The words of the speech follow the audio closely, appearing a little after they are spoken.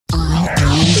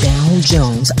Val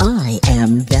Jones. I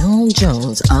am Val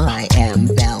Jones. I am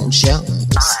Val Jones.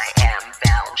 I am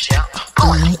Val Jones.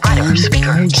 I am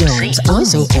Val Jones.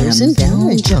 Also am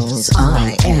Val Jones.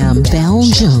 I am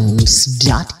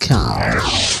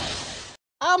ValJonesDaO.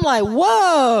 I'm like,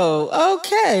 whoa,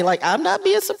 okay. Like, I'm not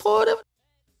being supportive.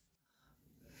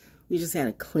 We just had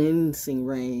a cleansing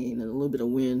rain and a little bit of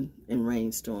wind and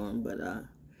rainstorm, but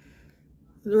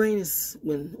the rain is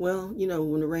when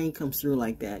the rain comes through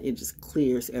like that, it just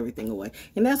clears everything away.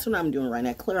 And that's what I'm doing right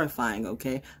now, clarifying,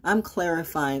 okay? I'm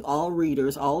clarifying all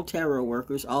readers, all tarot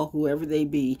workers, all whoever they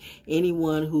be,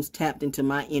 anyone who's tapped into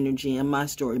my energy and my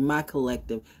story, my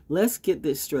collective. Let's get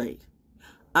this straight.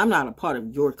 I'm not a part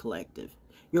of your collective.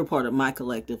 You're part of my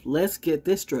collective. Let's get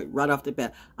this straight right off the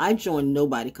bat. I join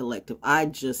nobody collective. I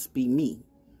just be me.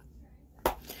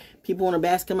 People want to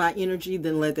bask in my energy,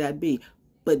 then let that be.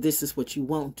 But this is what you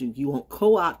won't do. You won't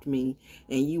co-opt me,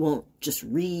 and you won't just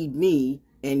read me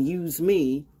and use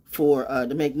me for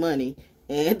to make money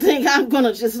and think I'm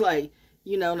gonna just like,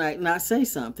 not say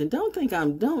something. Don't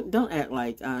act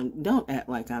like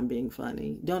I'm being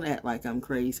funny. Don't act like I'm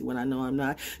crazy when I know I'm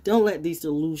not. Don't let these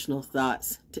delusional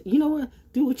thoughts. You know what?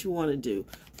 Do what you want to do.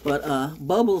 But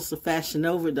Bubbles the Fashion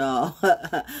Nova doll,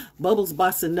 Bubbles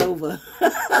Bossa Nova.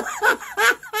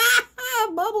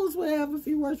 Bubbles will have a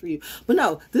few words for you. But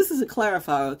no, this is a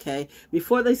clarifier, okay?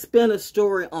 Before they spin a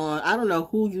story on, I don't know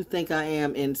who you think I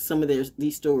am in some of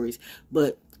these stories,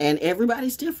 and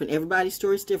everybody's different. Everybody's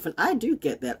story is different. I do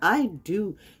get that. I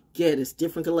do get it's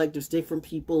different collectives, different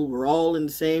people. We're all in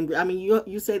the same. I mean,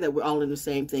 you say that we're all in the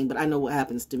same thing, but I know what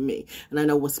happens to me, and I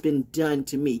know what's been done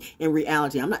to me. In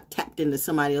reality, I'm not tapped into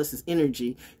somebody else's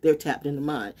energy. They're tapped into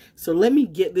mine. So let me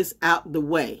get this out the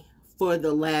way for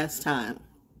the last time.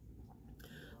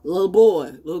 Little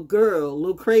boy, little girl,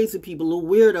 little crazy people, little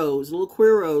weirdos, little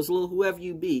queeros, little whoever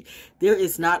you be. There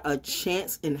is not a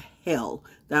chance in hell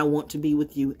that I want to be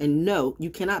with you. And no, you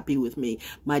cannot be with me.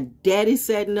 My daddy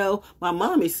said no. My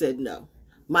mommy said no.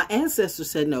 My ancestors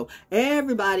said no.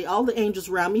 Everybody, all the angels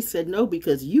around me said no,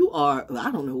 because you are,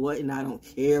 I don't know what, and I don't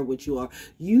care what you are.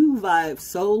 You vibe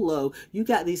so low. You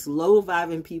got these low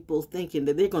vibing people thinking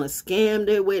that they're going to scam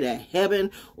their way to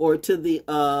heaven or to the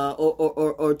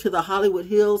or to the Hollywood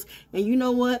Hills. And you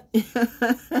know what?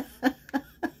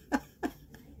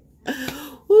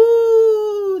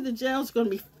 Ooh, the jail's going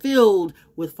to be filled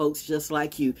with folks just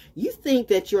like you. You think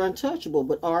that you're untouchable,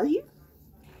 but are you?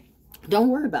 Don't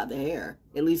worry about the hair.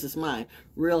 At least it's mine.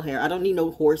 Real hair. I don't need no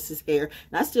horse's hair.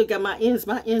 And I still got my ends.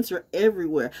 My ends are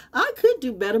everywhere. I could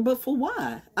do better, but for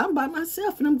why? I'm by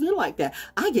myself and I'm good like that.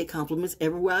 I get compliments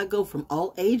everywhere I go from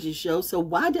all ages shows. So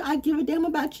why do I give a damn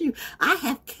about you? I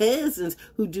have cousins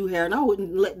who do hair, and I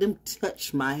wouldn't let them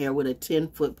touch my hair with a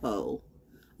 10-foot pole.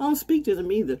 I don't speak to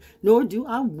them either, nor do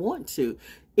I want to.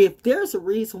 If there's a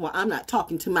reason why I'm not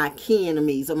talking to my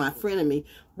enemies or my frenemy,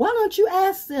 why don't you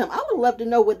ask them? I would love to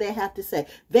know what they have to say.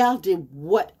 Val did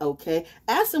what, okay?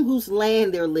 Ask them whose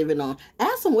land they're living on.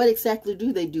 Ask them what exactly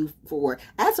do they do for work.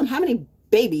 Ask them how many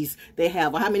babies they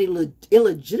have, or how many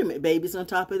illegitimate babies on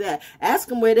top of that. Ask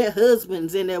them where their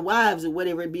husbands and their wives or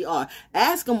whatever it be are.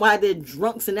 Ask them why they're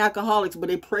drunks and alcoholics, but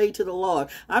they pray to the Lord.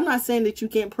 I'm not saying that you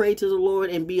can't pray to the Lord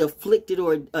and be afflicted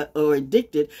or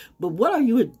addicted, but what are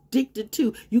you addicted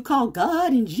to? You call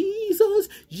God and Jesus,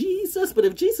 but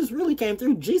if Jesus really came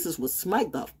through, Jesus would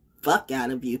smite the fuck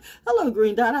out of you. Hello,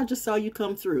 Green Dot. I just saw you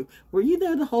come through. Were you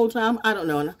there the whole time? I don't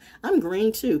know. I'm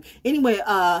green too. Anyway,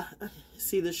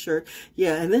 see this shirt?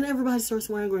 Yeah, and then everybody starts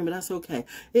wearing green, but that's okay.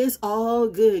 It's all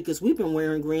good because we've been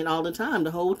wearing green all the time, the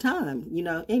whole time,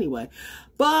 Anyway,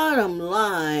 bottom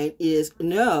line is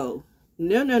no.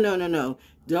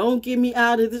 Don't get me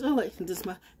out of this. Oh, like, this is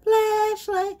my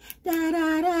flashlight. Da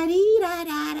da da dee da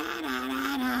da da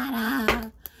da da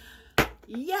da.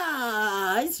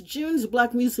 Yeah, it's June's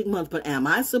Black Music Month, but am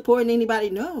I supporting anybody?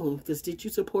 No, because did you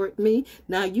support me?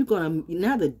 Now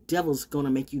the devil's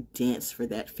gonna make you dance for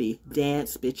that fee.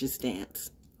 Dance, bitches,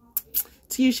 dance.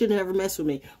 So you should never mess with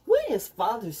me. When is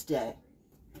Father's Day?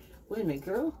 Wait a minute,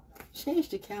 girl. Change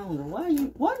the calendar.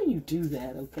 Why do you do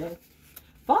that, okay?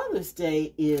 Father's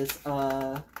Day is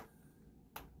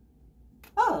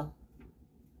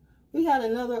we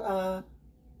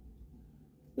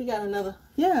got another,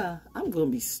 yeah, I'm going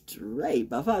to be straight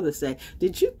by Father's Day.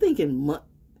 Did you think in month,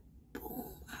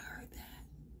 boom, I heard that.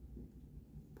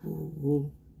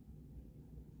 Boom.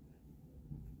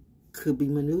 Could be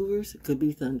maneuvers, it could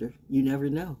be thunder. You never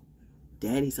know.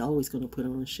 Daddy's always going to put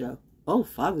on a show. Oh,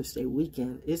 Father's Day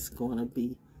weekend, it's going to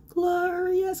be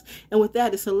glorious. And with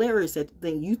that, it's hilarious that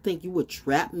you think you would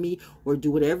trap me or do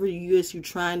whatever you're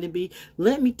trying to be.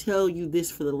 Let me tell you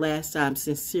this for the last time,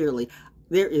 sincerely.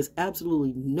 There is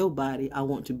absolutely nobody I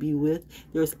want to be with.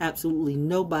 There's absolutely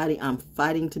nobody I'm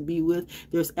fighting to be with.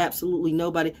 There's absolutely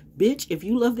nobody. Bitch, if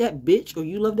you love that bitch, or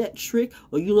you love that trick,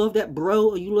 or you love that bro,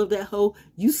 or you love that hoe,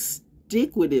 you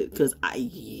stick with it, because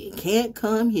you can't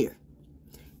come here.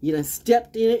 You done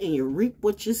stepped in it and you reap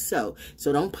what you sow.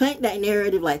 So don't paint that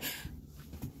narrative like,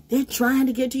 they're trying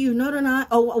to get to you. No, they're not.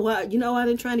 Oh, well, you know why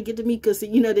they're trying to get to me? Because,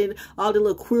 you know, then all the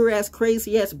little queer-ass,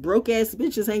 crazy-ass, broke-ass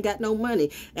bitches ain't got no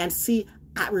money. And see,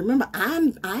 I remember,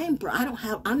 I'm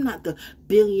not the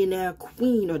billionaire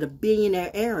queen or the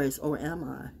billionaire heiress, or am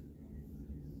I?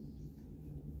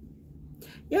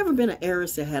 You ever been an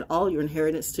heiress that had all your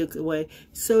inheritance took away?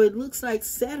 So it looks like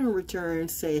Saturn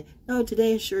returns saying, no,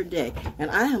 today is your day.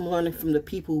 And I am learning from the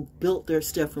people who built their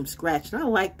stuff from scratch. And I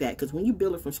like that, because when you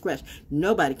build it from scratch,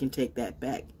 nobody can take that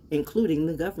back, including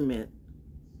the government.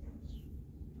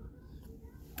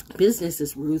 Business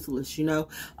is ruthless, you know.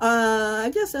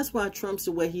 I guess that's why Trump's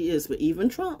the way he is. But even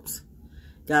Trump's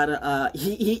gotta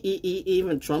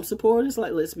even Trump supporters,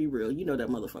 like, let's be real, you know that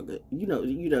motherfucker, you know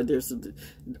there's the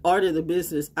art of the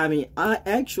business. I mean, I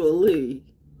actually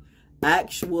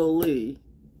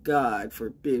God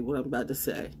forbid what I'm about to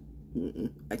say,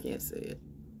 I can't say it.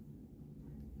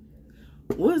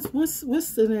 What's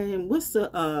the name, what's the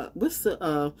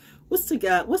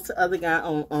other guy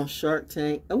on Shark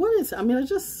Tank? What is, I mean, I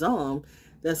just saw him,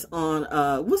 that's on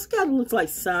what's the guy that looks like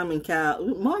Simon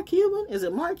Cowell? Mark Cuban? Is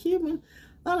it Mark Cuban?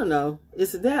 I don't know.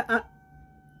 Is it that?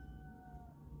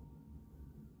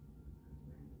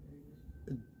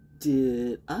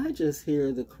 Did I just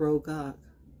hear the crow cock?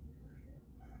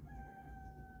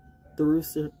 The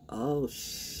rooster? Oh,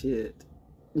 shit.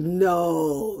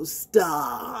 No,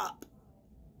 stop.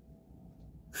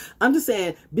 I'm just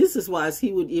saying, business-wise,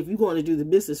 he would, if you're going to do the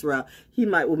business route, he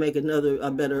might will make a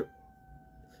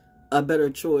better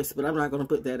choice, but I'm not going to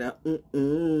put that out.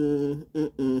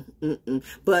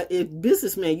 But if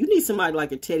businessman, you need somebody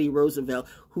like a Teddy Roosevelt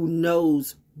who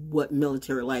knows what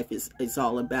military life is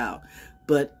all about.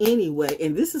 But anyway,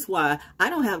 and this is why I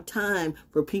don't have time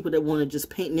for people that want to just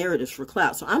paint narratives for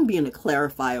clout. So I'm being a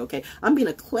clarify, okay? I'm being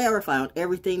a clarify on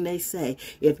everything they say.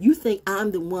 If you think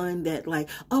I'm the one that like,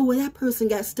 oh, well, that person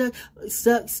got stuck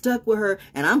with her,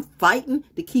 and I'm fighting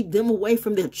to keep them away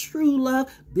from their true love,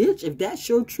 bitch, if that's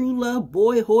your true love,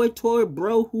 boy, hoy, toy,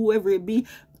 bro, whoever it be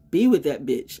with that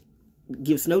bitch.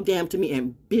 Gives no damn to me.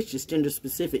 And bitch is gender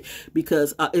specific,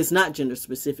 because it's not gender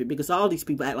specific, because all these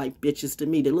people act like bitches to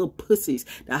me. They're little pussies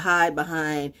that hide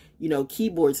behind, you know,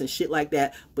 keyboards and shit like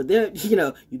that. But they're, you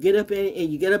know, you get up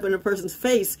in a person's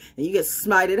face and you get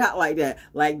smited out like that.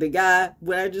 Like the guy,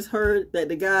 when I just heard that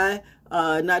the guy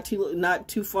not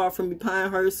too far from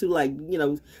Pinehurst, who, like, you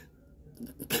know,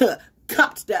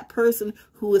 copped that person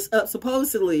who was up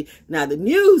supposedly. Now the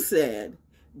news said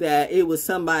that it was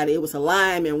somebody, it was a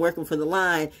lineman working for the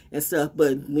line and stuff.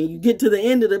 But when you get to the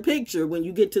end of the picture, when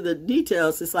you get to the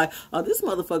details, it's like, oh, this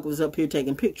motherfucker was up here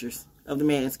taking pictures of the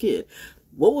man's kid.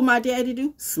 What would my daddy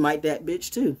do? Smite that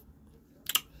bitch too.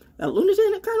 A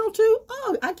lieutenant colonel too?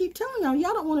 Oh, I keep telling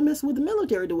y'all don't want to mess with the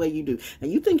military the way you do.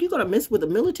 And you think you're going to mess with the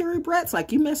military brats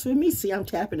like you mess with me? See, I'm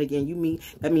tapping again.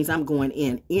 That means I'm going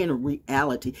in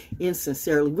reality,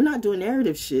 insincerely. We're not doing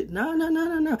narrative shit. No.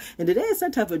 And today is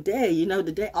that type of day, you know,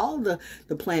 today all the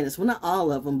planets, well, not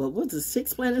all of them, but what's the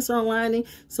 6 planets are aligning?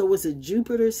 So was it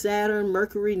Jupiter, Saturn,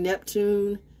 Mercury,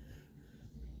 Neptune,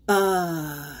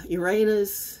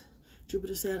 Uranus,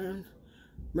 Jupiter, Saturn,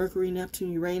 Mercury,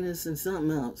 Neptune, Uranus, and something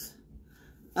else.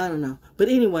 I don't know. But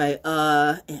anyway,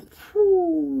 and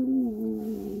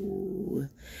whoo,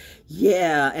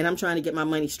 yeah, and I'm trying to get my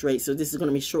money straight, so this is going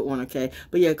to be a short one, okay?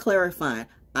 But yeah, clarifying.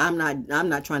 I'm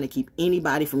not trying to keep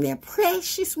anybody from their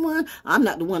precious one. I'm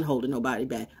not the one holding nobody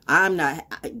back.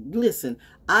 Listen,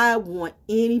 I want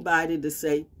anybody to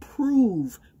say,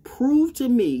 prove to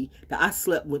me that I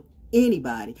slept with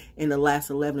anybody in the last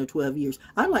 11 or 12 years.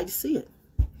 I'd like to see it.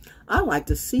 I like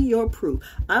to see your proof.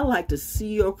 I like to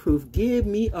see your proof. Give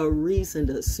me a reason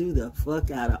to sue the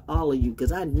fuck out of all of you,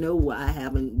 because I know what I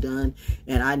haven't done,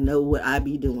 and I know what I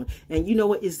be doing. And you know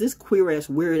what? Is this queer-ass,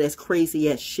 weird-ass,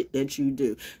 crazy-ass shit that you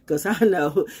do? Because I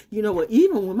know, you know what?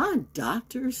 Even with my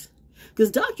doctors, because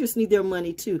doctors need their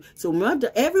money too. So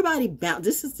everybody bound.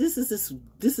 This is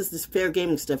this fair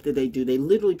gaming stuff that they do. They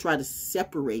literally try to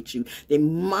separate you. They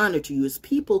monitor you as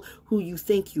people who you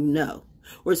think you know.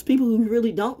 Or it's people who you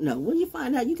really don't know. When you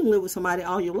find out you can live with somebody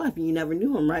all your life and you never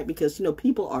knew them, right? Because, you know,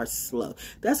 people are slow.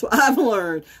 That's what I've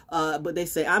learned. But they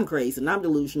say I'm crazy and I'm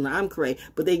delusional, I'm crazy.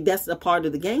 But that's a part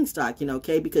of the gang stock, you know,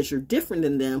 okay? Because you're different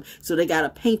than them. So they got to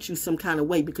paint you some kind of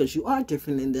way because you are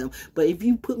different than them. But if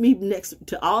you put me next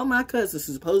to all my cousins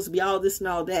who's supposed to be all this and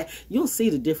all that, you'll see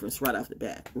the difference right off the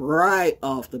bat. Right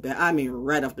off the bat. I mean,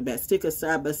 right off the bat. Stick us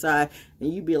side by side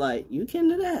and you be like, you can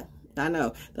do that. I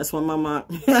know. That's why my mom,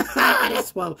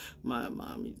 that's why my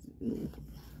mom,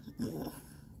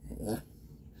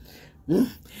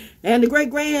 and the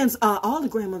great-grands, all the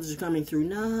grandmothers are coming through.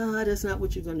 Nah, that's not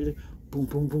what you're going to do. Boom,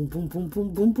 boom, boom, boom, boom,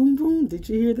 boom, boom, boom, boom. Did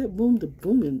you hear that? Boom, the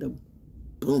booming, the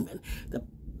booming. The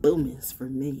booming's for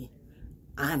me.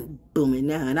 I'm booming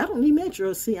now, and I don't need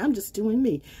Metro. See, I'm just doing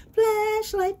me.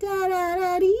 Flashlight, da da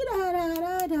da dee da da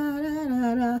da da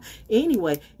da da.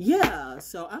 Anyway, yeah.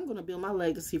 So I'm gonna build my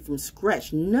legacy from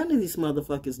scratch. None of these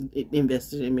motherfuckers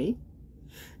invested in me.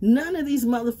 None of these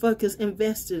motherfuckers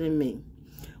invested in me.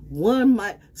 One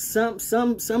might, some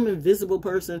invisible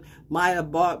person might have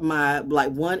bought my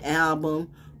like one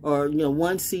album, or, you know,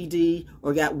 one CD,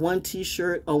 or got one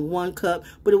t-shirt or one cup,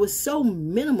 but it was so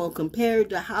minimal compared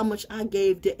to how much I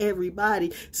gave to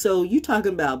everybody. So you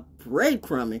talking about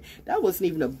breadcrumbing. That wasn't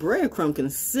even a breadcrumb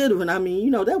considering, I mean,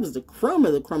 you know, that was the crumb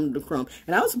of the crumb of the crumb.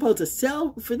 And I was supposed to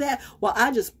sell for that while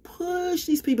I just push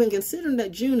these people. And considering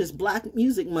that June is Black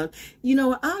Music Month, you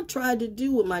know, I tried to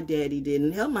do what my daddy did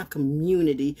and help my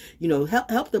community, you know,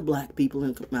 help the Black people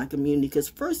in my community. Because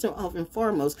first and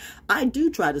foremost, I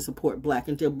do try to support Black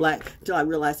until I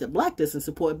realized that Black doesn't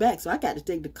support Black. So I got to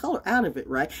take the color out of it,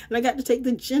 right? And I got to take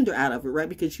the gender out of it, right?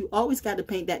 Because you always got to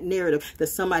paint that narrative that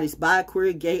somebody's bi,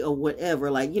 queer, gay, or whatever.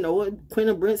 Like, you know what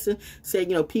Quentin Brinson said,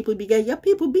 you know, people be gay. Yeah,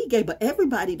 people be gay, but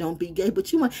everybody don't be gay.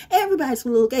 But you want everybody's a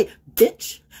little gay.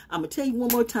 Bitch, I'm gonna tell you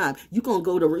one more time.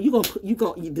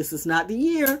 This is not the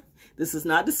year. This is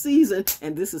not the season,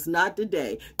 and this is not the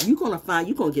day. You're going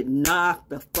to get knocked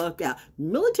the fuck out.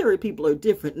 Military people are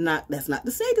different. That's not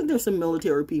to say that there's some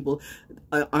military people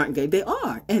aren't gay. They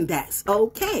are, and that's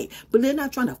okay. But they're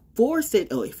not trying to force it.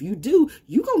 Oh, if you do,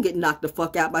 you're going to get knocked the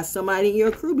fuck out by somebody in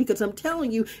your crew, because I'm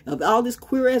telling you, of all this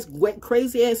queer-ass,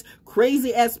 crazy-ass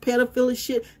pedophilic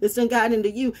shit that's done got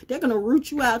into you, they're going to root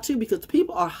you out too, because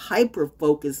people are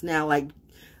hyper-focused now. Like,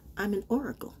 I'm an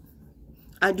oracle.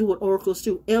 I do what oracles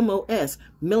do. MOS,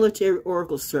 Military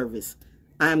Oracle Service.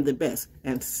 I'm the best.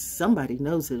 And somebody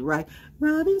knows it, right?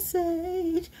 Robin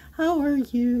Sage, how are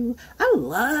you? I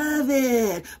love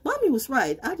it. Mommy was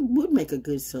right. I would make a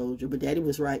good soldier, but Daddy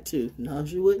was right too. No,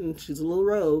 she wouldn't. She's a little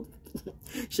rogue.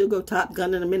 She'll go Top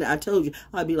Gun in a minute. I told you.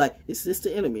 I'd be like, is this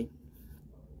the enemy?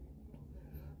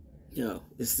 Yo,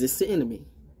 is this the enemy?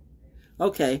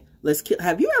 Okay, let's kill.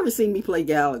 Have you ever seen me play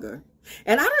Gallagher?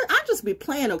 And I just be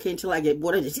playing, okay, until I get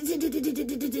bored of it. You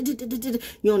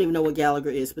don't even know what Gallagher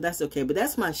is, but that's okay. But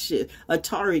that's my shit.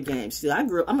 Atari games. See, I'm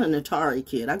an Atari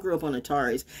kid. I grew up on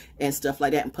Ataris and stuff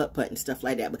like that, and putt-putt and stuff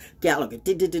like that. But Gallagher,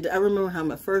 I remember how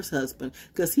my first husband,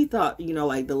 because he thought, you know,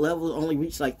 like the level only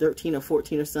reached like 13 or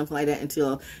 14 or something like that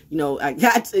until, you know,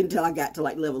 until I got to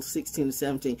like level 16 or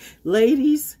 17.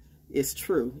 Ladies, it's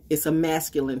true. It's a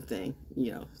masculine thing,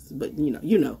 you know, but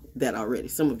you know that already.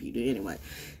 Some of you do anyway.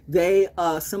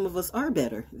 Some of us are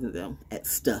better than them at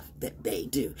stuff that they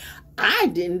do. I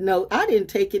didn't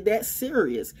take it that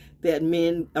serious that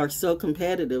men are so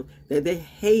competitive that they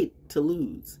hate to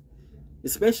lose,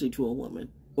 especially to a woman,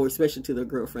 or especially to their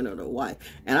girlfriend or their wife.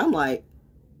 And I'm like,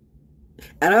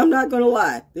 and I'm not going to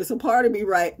lie, there's a part of me,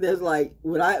 right, there's like,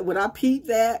 when I peep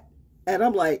that, and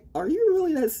I'm like, are you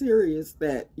really that serious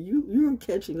that you're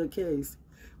catching a case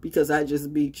because I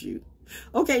just beat you?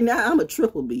 Okay, now I'm a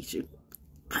triple beat you.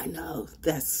 I know,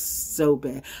 that's so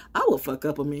bad. I will fuck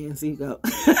up a man's ego.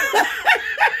 That's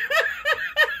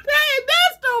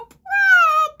the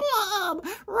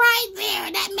problem right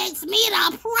there. That makes me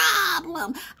the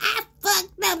problem. I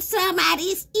fucked up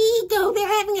somebody's ego. They're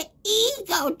having an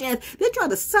ego death. They're trying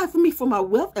to suffer me for my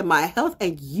wealth and my health,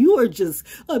 and you are just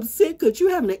upset because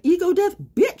you're having an ego death?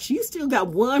 Bitch, you still got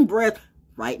one breath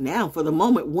right now, for the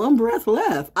moment, one breath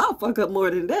left. I'll fuck up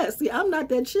more than that. See, I'm not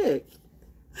that chick.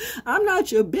 I'm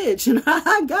not your bitch, and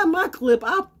I got my clip.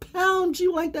 I'll pound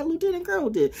you like that Lieutenant Colonel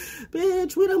did.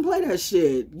 Bitch, we don't play that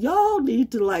shit. Y'all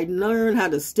need to, like, learn how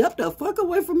to step the fuck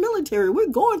away from military. We're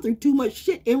going through too much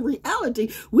shit in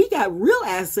reality. We got real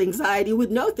ass anxiety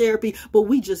with no therapy, but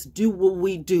we just do what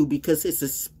we do because it's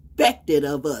a expected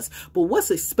of us. But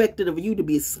what's expected of you to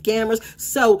be scammers?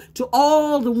 So to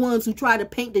all the ones who try to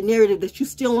paint the narrative that you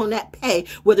still on that pay,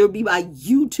 whether it be by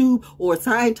YouTube or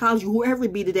Scientology, whoever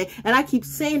it be today, and I keep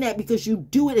saying that because you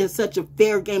do it in such a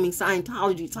fair gaming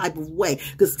Scientology type of way,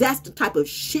 because that's the type of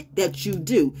shit that you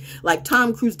do. Like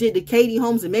Tom Cruise did to Katie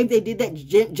Holmes, and maybe they did that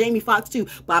to Jamie Foxx too.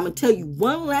 But I'm gonna tell you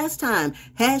one last time,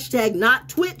 hashtag not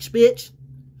Twitch, bitch.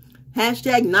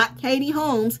 Hashtag not Katie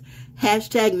Holmes.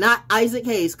 Hashtag not Isaac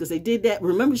Hayes, because they did that.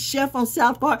 Remember Chef on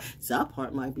South Park? South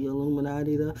Park might be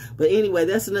Illuminati though. But anyway,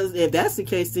 that's another. If that's the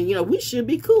case, then, you know, we should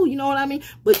be cool. You know what I mean?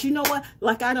 But you know what?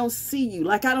 Like, I don't see you.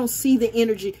 Like, I don't see the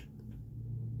energy.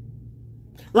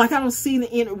 Like, I don't see the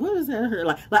energy. What is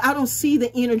that? Like I don't see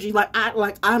the energy.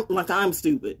 I'm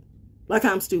stupid. Like,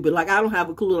 I'm stupid. Like, I don't have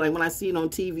a clue. Like, when I see it on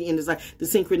TV and it's like the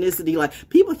synchronicity, like,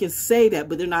 people can say that,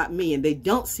 but they're not me, and they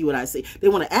don't see what I see. They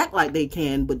want to act like they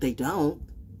can, but they don't.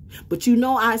 But you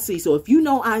know I see. So if you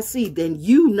know I see, then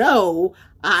you know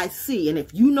I see. And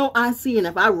if you know I see, and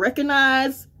if I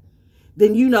recognize,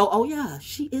 then you know, oh yeah,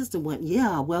 she is the one.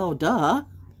 Yeah, well, duh.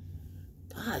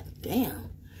 God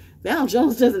damn. Val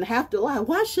Jones doesn't have to lie.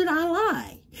 Why should I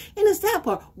lie? And it's that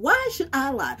part. Why should I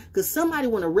lie? Because somebody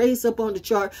want to raise up on the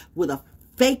chart with a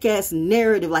fake ass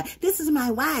narrative like, this is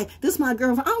my wife, this is my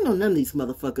girlfriend. I don't know none of these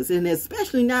motherfuckers, and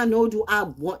especially now, nor do I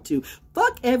want to.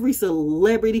 Fuck every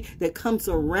celebrity that comes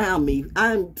around me.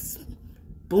 I'm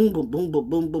boom, boom, boom, boom,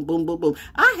 boom, boom, boom, boom, boom.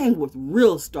 I hang with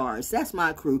real stars. That's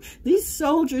my crew. These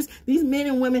soldiers, these men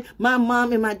and women, my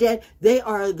mom and my dad, they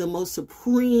are the most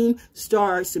supreme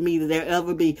stars to me that there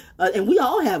ever be. And we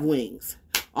all have wings.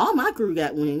 All my crew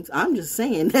got wings. I'm just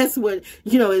saying that's what,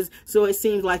 you know, is. So it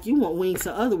seems like you want wings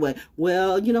the other way.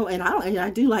 Well, you know, and I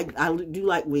do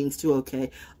like wings too.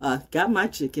 Okay. Got my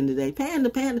chicken today.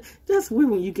 Panda. That's weird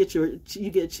when you get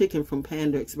chicken from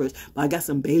Panda Express. But I got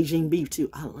some Beijing beef too.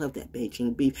 I love that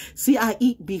Beijing beef. See, I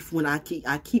eat beef when I keep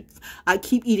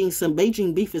eating some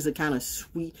Beijing beef. Is a kind of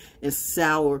sweet and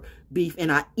sour beef, and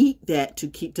I eat that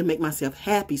to make myself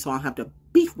happy, so I don't have to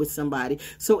beef with somebody.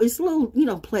 So it's little, you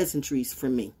know, pleasantries for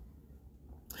me.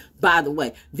 By the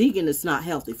way, vegan is not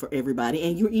healthy for everybody,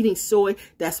 and you're eating soy,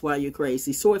 that's why you're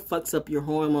crazy. Soy fucks up your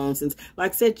hormones, and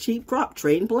like I said, cheap crop,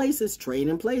 trading places.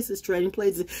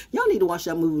 Y'all need to watch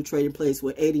that movie, Trading Places,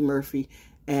 with Eddie Murphy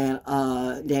and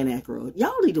Dan Aykroyd.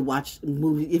 Y'all need to watch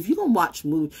movies. If you're gonna watch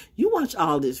movies, you watch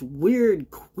all this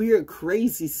weird, queer,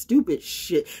 crazy, stupid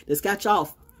shit that's got y'all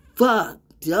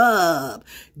fucked up.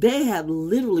 They have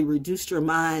literally reduced your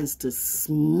minds to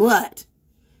smut,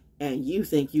 and you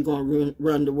think you're gonna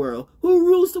run the world. Who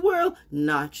rules the world?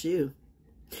 Not you.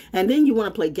 And then you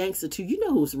want to play gangster too. You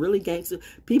know who's really gangster?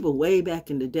 People way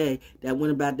back in the day that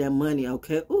went about their money.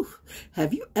 Okay. Ooh,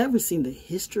 have you ever seen the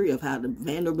history of how the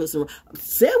Vanderbilts are?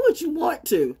 Say what you want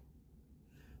to.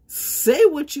 Say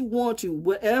what you want to.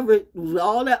 Whatever,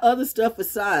 all that other stuff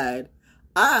aside,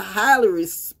 I highly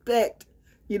respect,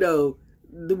 you know,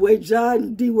 the way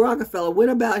John D. Rockefeller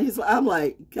went about his life. I'm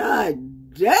like,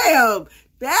 God damn,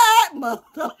 that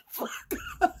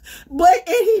motherfucker. But,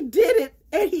 and he did it,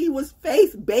 and he was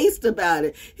faith-based about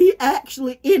it. He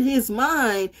actually, in his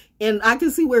mind, and I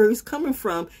can see where he's coming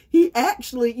from, he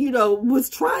actually, you know, was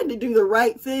trying to do the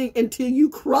right thing until you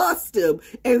crossed him.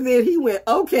 And then he went,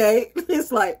 okay.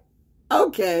 It's like,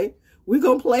 okay, we're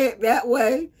going to play it that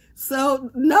way. So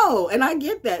no, and I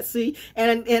get that. See,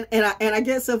 and I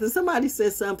get something. Somebody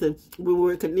said something when we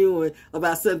were canoeing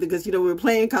about something, because, you know, we were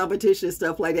playing competition and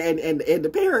stuff like that, and the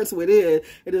parents went in,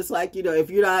 and it's like, you know,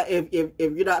 if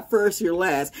you're not first, you're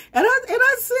last. And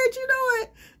I said, you know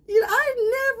what? You know, I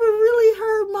never really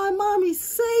heard my mommy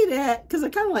say that, because I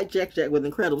kind of like Jack with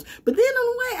Incredibles. But then in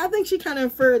a way, I think she kind of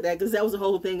inferred that, because that was the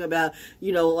whole thing about,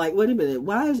 you know, like, wait a minute,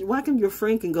 why can your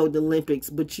friend can go to the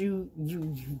Olympics, but you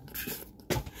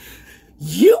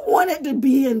wanted to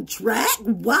be in track?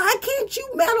 Why can't you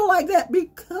medal like that?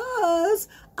 Because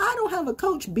I don't have a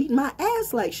coach beating my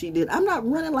ass like she did. I'm not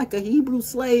running like a Hebrew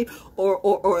slave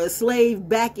or a slave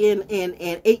back in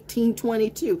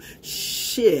 1822.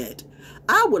 Shit.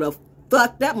 I would have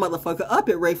fucked that motherfucker up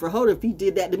at Rayford Holt if he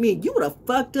did that to me. You would have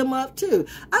fucked him up too.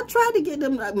 I tried to get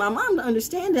my mom to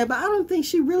understand that, but I don't think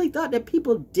she really thought that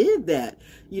people did that.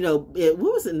 You know, what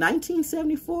was it,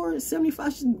 1974,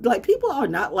 75? Like, people are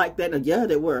not like that. Yeah,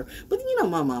 they were. But, you know,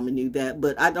 my mama knew that.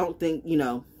 But I don't think, you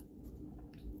know,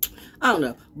 I don't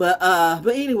know. But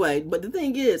anyway, but the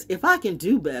thing is, if I can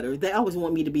do better, they always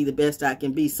want me to be the best I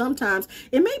can be. Sometimes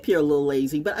it may appear a little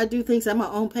lazy, but I do things at my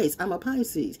own pace. I'm a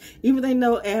Pisces. Even they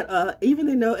know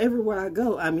everywhere I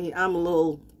go, I mean, I'm a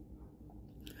little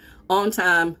on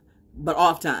time, but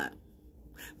off time.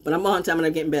 But I'm on time and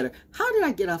I'm getting better. How did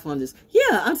I get off on this?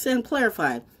 Yeah, I'm saying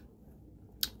clarifying.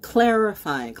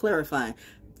 clarifying.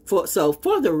 For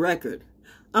the record,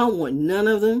 I don't want none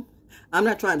of them. I'm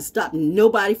not trying to stop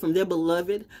nobody from their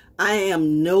beloved. I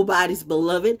am nobody's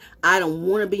beloved. I don't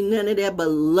want to be none of their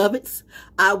beloveds.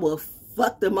 I will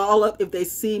fuck them all up if they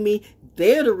see me.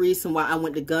 They're the reason why I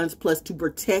went to Guns Plus, to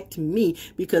protect me,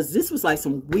 because this was like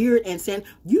some weird and saying,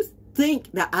 you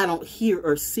think that I don't hear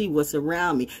or see what's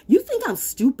around me. You think I'm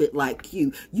stupid like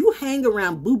you. You hang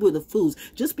around boo-boo the fools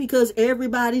just because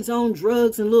everybody's on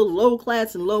drugs and little low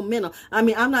class and low mental. I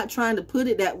mean, I'm not trying to put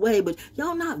it that way, but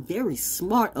y'all not very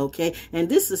smart, okay? And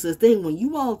this is the thing,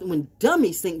 when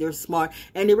dummies think they're smart,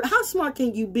 and how smart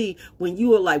can you be when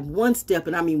you are like one step,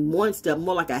 and I mean one step,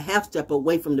 more like a half step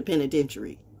away from the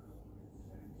penitentiary?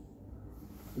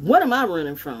 What am I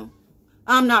running from?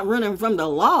 I'm not running from the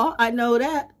law. I know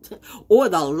that. Or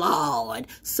the Lord.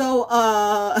 So,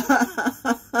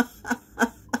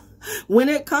 when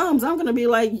it comes, I'm going to be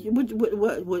like, what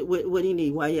do you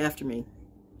need? Why are you after me?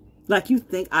 Like, you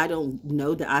think I don't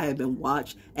know that I have been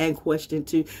watched and questioned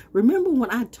too? Remember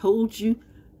when I told you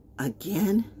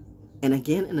again and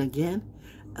again and again,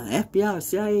 an FBI or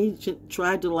CIA agent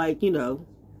tried to, like, you know,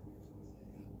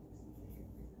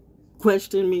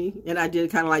 question me, and I did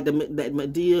kind of like that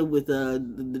Medea with the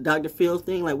Dr. Phil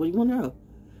thing. Like, what do you want to know?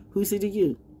 Who's he to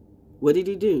you? What did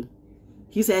he do?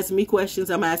 He's asking me questions.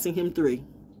 I'm asking him 3.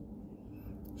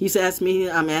 He's asked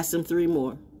me. I'm asking him 3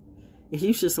 more. And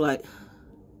he's just like,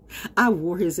 I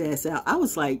wore his ass out. I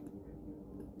was like,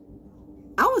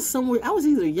 I was somewhere, I was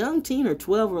either a young teen or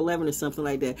 12 or 11 or something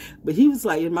like that. But he was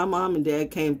like, and my mom and dad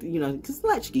came, you know, because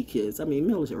latchkey kids, I mean,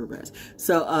 military brats.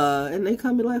 So, and they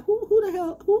come and like, who the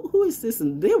hell, who is this?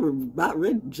 And they were about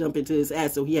ready to jump into his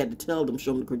ass. So he had to tell them,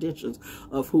 show them the credentials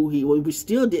of who he was. We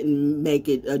still didn't make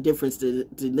it a difference to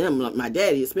them, like my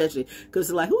daddy especially. Because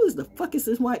they're like, who is the fuck is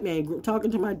this white man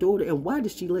talking to my daughter? And why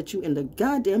did she let you in the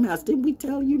goddamn house? Didn't we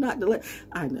tell you not to let?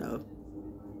 I know.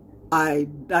 I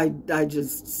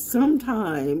just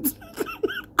sometimes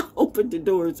open the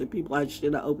doors to people I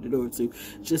should not open the doors to,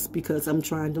 just because I'm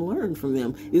trying to learn from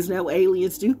them. Isn't that what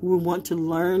aliens do? We want to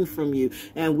learn from you,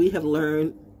 and we have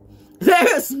learned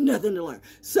there's nothing to learn.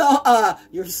 So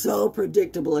you're so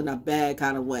predictable in a bad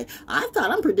kind of way. I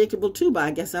thought I'm predictable too, but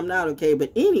I guess I'm not, okay.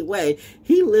 But anyway,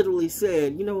 he literally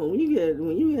said, you know, when you get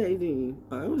 18,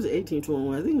 or it was 18,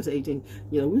 21, I think it was 18,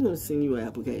 you know, we're going to send you an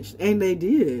application. And they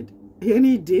did. And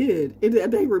he did.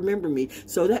 They remember me.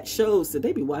 So that shows that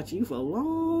they be watching you for a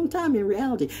long time in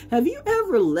reality. Have you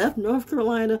ever left North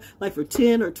Carolina like for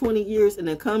 10 or 20 years and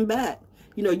then come back?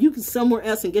 You know, you can somewhere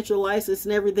else and get your license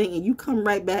and everything, and you come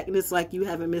right back and it's like you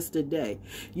haven't missed a day.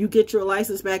 You get your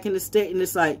license back in the state and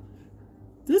it's like,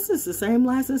 this is the same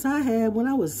license I had when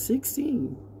I was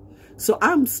 16. So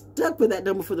I'm stuck with that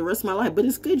number for the rest of my life. But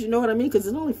it's good, you know what I mean? Because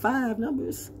it's only 5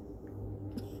 numbers.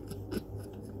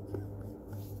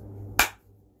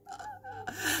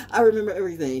 I remember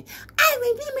everything. I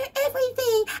remember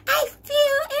everything. I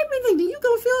feel everything. Then you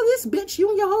gonna feel this, bitch, you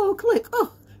and your whole clique.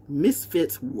 Oh,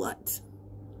 misfits what?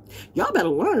 Y'all better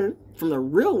learn from the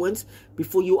real ones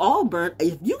before you all burn.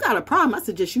 If you got a problem, I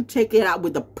suggest you take it out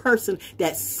with the person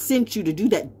that sent you to do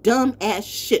that dumb ass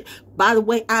shit. By the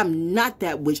way, I'm not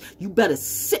that witch. You better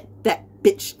sit that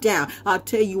bitch down. I'll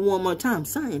tell you one more time.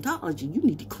 Scientology, you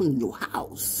need to clean your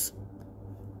house.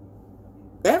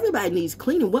 Everybody needs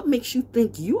cleaning. What makes you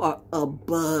think you are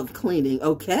above cleaning,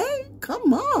 okay?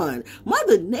 Come on.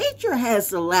 Mother Nature has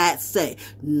the last say.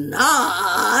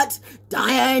 Not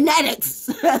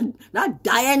Dianetics. Not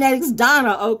Dianetics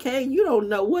Donna, okay? You don't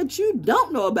know what you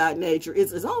don't know about nature.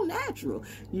 It's all natural.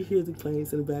 You hear the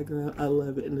planes in the background. I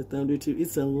love it. And the thunder, too.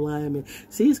 It's alignment.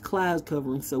 See, it's clouds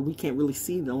covering, so we can't really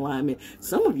see the alignment.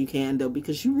 Some of you can, though,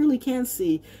 because you really can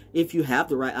see, if you have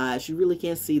the right eyes, you really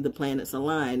can see the planets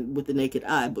aligned with the naked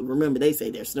eye. But remember, they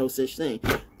say there's no such thing.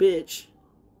 Bitch.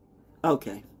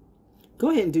 Okay. Go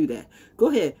ahead and do that. Go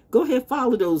ahead,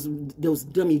 follow those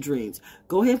dummy dreams.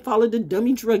 Go ahead, follow the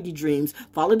dummy druggy dreams.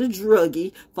 Follow the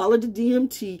druggy. Follow the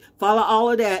DMT. Follow all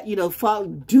of that. You know,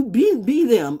 be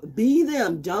them. Be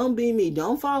them. Don't be me.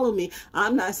 Don't follow me.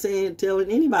 I'm not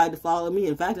telling anybody to follow me.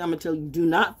 In fact, I'm gonna tell you, do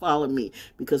not follow me,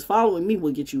 because following me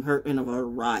will get you hurt in a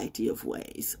variety of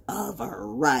ways. A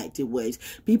variety of ways.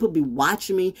 People be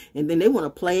watching me, and then they want to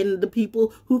play into the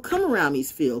people who come around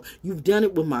me's field. You've done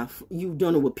it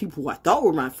with people who I thought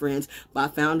were my friends. But I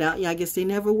found out, yeah, I guess they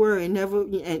never were, and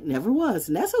never was.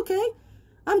 And that's okay.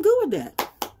 I'm good with that.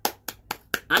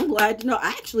 I'm glad to know.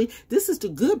 Actually, this is the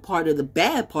good part of the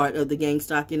bad part of the gang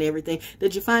stalking and everything,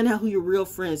 that you find out who your real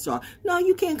friends are. No,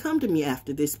 you can't come to me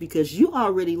after this because you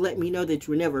already let me know that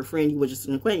you were never a friend. You were just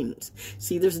an acquaintance.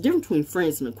 See, there's a difference between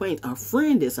friends and acquaintance. A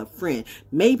friend is a friend.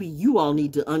 Maybe you all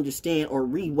need to understand or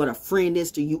read what a friend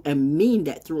is to you and mean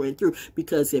that through and through.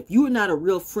 Because if you're not a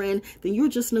real friend, then you're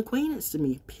just an acquaintance to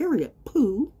me. Period.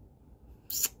 Pooh.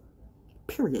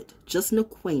 Period. Just an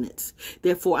acquaintance.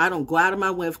 Therefore, I don't go out of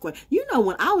my way. You know,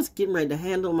 when I was getting ready to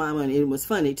handle my money, it was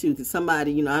funny too, because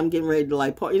somebody, you know, I'm getting ready to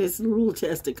like, part, and it's a little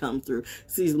test to come through.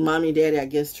 Sees mommy and daddy, I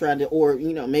guess, trying to, or,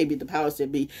 you know, maybe the powers that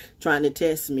be trying to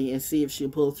test me and see if she'll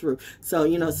pull through. So,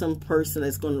 you know, some person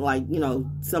that's going to, like, you know,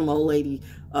 some old lady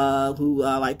who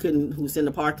who's in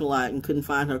the parking lot and couldn't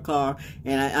find her car.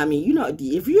 And I mean, you know,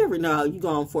 if you ever know how you go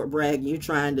on Fort Bragg and you're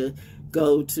trying to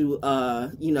go to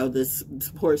you know, the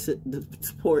support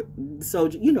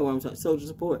soldier, you know what I'm talking, soldier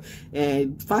support,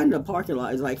 and finding a parking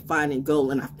lot is like finding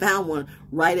gold. And I found one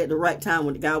right at the right time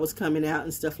when the guy was coming out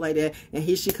and stuff like that. And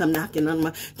here she come knocking on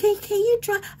my, can you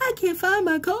try, I can't find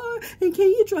my car, and can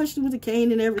you try, with a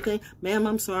cane and everything. Ma'am,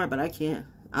 I'm sorry, but I can't.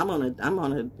 I'm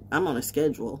on a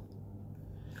schedule.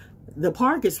 The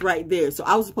park is right there. So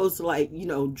I was supposed to, like, you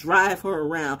know, drive her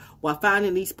around while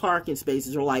finding these parking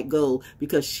spaces are like gold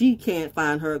because she can't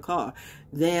find her car.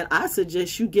 Then I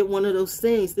suggest you get one of those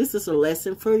things. This is a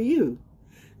lesson for you.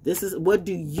 This is, what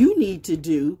do you need to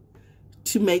do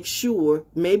to make sure,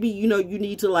 maybe, you know, you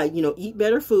need to, like, you know, eat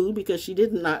better food, because she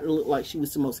did not look like she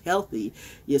was the most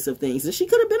healthiest of things. And she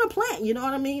could have been a plant, you know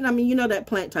what I mean? I mean, you know, that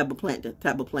type of plant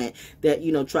that,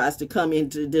 you know, tries to come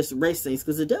into disarrest things,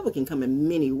 because the devil can come in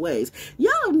many ways.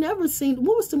 Y'all have never seen,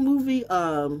 what was the movie,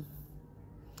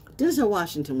 Denzel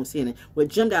Washington was in it, where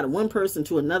it jumped out of one person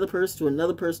to another person, to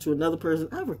another person, to another person.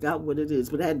 I forgot what it is,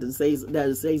 but that had the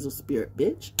Zazel spirit,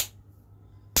 bitch.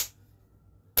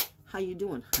 How you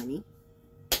doing, honey?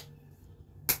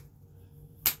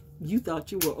 You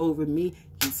thought you were over me,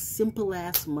 you simple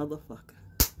ass motherfucker.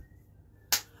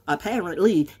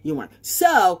 Apparently you weren't.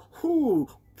 So,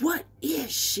 what is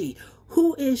she?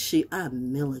 Who is she?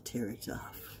 I'm military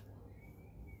tough.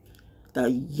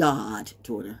 The Yod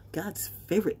daughter. God's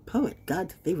favorite poet.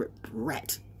 God's favorite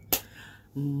brat.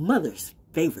 Mother's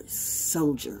favorite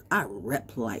soldier. I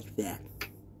rep like that.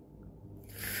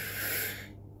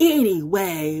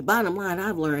 Anyway, bottom line,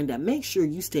 I've learned that make sure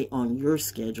you stay on your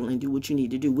schedule and do what you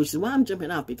need to do, which is why I'm jumping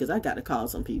off, because I got to call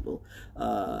some people.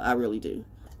 I really do.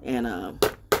 And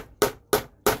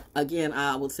again,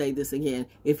 I will say this again.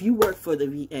 If you work for the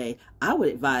VA, I would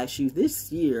advise you, this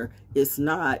year is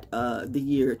not the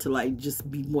year to, like,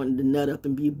 just be wanting to nut up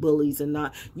and be bullies and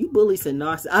not. You bullies and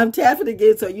narcissists. I'm tapping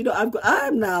again, so you know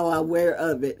I'm now aware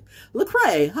of it.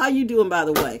 Lecrae, how you doing, by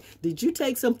the way? Did you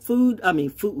take some food? I mean,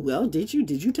 food. Well, did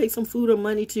you take some food or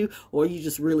money too, or are you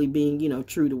just really being, you know,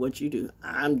 true to what you do?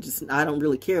 I don't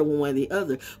really care one way or the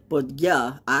other. But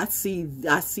yeah, I see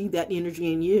that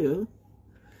energy in you.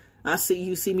 I see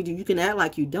you see me do. You can act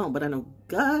like you don't, but I know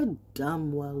God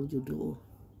damn well you do.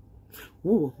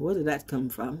 Ooh, where did that come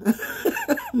from?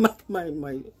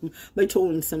 my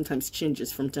tone sometimes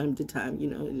changes from time to time.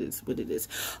 You know, it is what it is.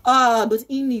 But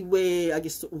anyway, I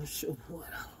guess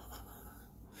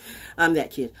I'm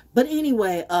that kid. But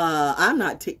anyway, I'm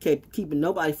not keeping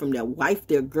nobody from their wife,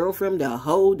 their girlfriend, their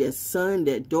hoe, their son,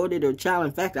 their daughter, their child.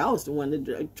 In fact, I was the one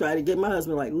that tried to get my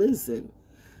husband, like, listen.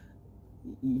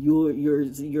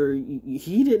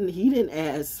 He didn't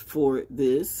ask for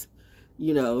this,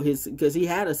 you know, because he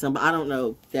had a son. But I don't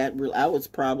know that really. I was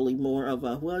probably more of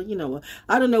a, well, you know,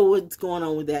 I don't know what's going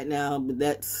on with that now, but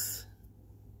that's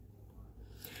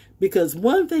because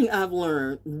one thing I've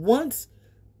learned, once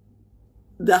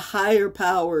the higher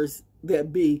powers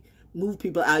that be move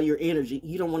people out of your energy,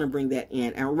 you don't want to bring that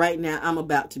in. And right now I'm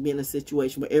about to be in a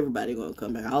situation where everybody gonna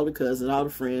come back, all the cousins, all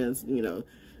the friends, you know,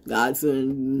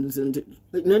 godsons, and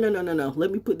no.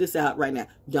 Let me put this out right now.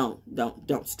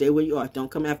 Don't stay where you are. Don't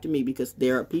come after me, because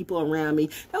there are people around me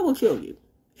that will kill you.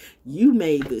 You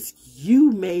made this.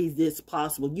 You made this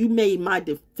possible. You made my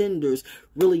defenders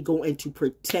really go into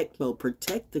protect mode.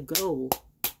 Protect the gold.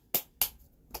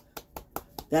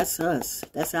 That's us.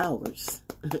 That's ours.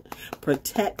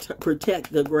 Protect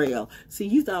the grail. See,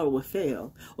 you thought it would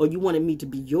fail, or you wanted me to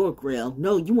be your grail.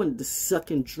 No, you wanted to suck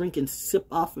and drink and sip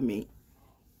off of me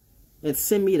and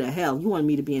send me to hell. You want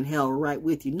me to be in hell right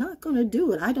with you. Not gonna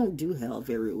do it. I don't do hell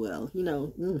very well. You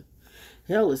know,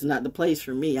 hell is not the place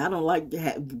for me. I don't like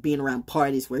being around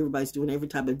parties where everybody's doing every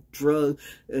type of drug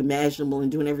imaginable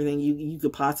and doing everything you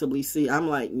could possibly see. I'm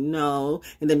like, no.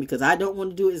 And then because I don't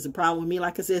want to do it, it's a problem with me.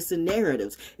 Like I said, it's the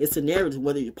narratives. It's the narratives,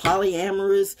 whether you're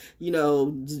polyamorous, you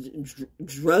know,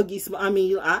 druggy. I mean,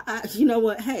 you know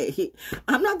what? Hey,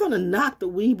 I'm not going to knock the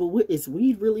weed, but is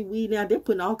weed really weed now? They're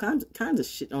putting all kinds of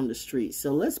shit on the street.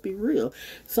 So let's be real.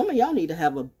 Some of y'all need to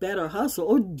have a better hustle,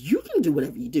 or you can do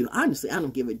whatever you do. Honestly, I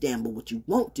don't give a damn, but what you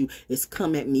won't do is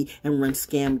come at me and run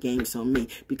scam games on me,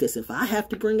 because if I have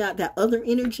to bring out that other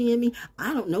energy in me,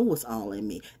 I don't know what's all in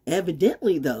me.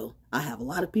 Evidently, though, I have a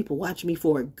lot of people watching me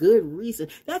for a good reason.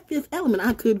 That fifth element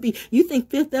I could be. You think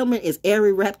fifth element is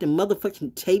airy wrapped in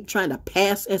motherfucking tape trying to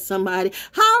pass at somebody?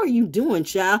 How are you doing,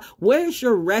 child? Where's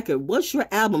your record? What's your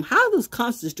album? How are those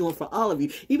concerts doing for all of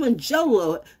you? Even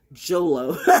Jolo,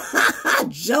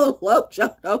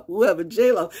 whoever,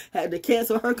 J-Lo had to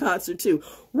cancel her concert too.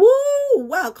 Woo!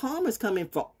 Wow, karma's coming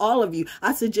for all of you.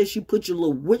 I suggest you put your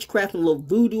little witchcraft and little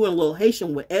voodoo and little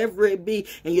Haitian, whatever it be,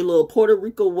 and your little Puerto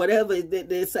Rico, whatever.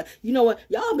 You know what?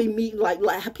 Y'all be meeting like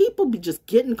people be just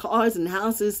getting cars and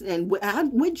houses, and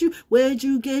where'd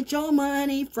you get your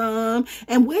money from?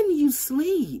 And when do you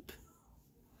sleep?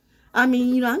 I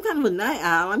mean, you know, I'm kind of a night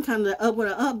owl. I'm kind of up when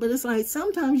I'm up, but it's like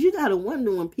sometimes you got to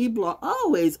wonder when people are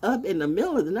always up in the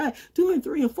middle of the night, 2 and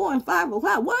 3 and 4 and 5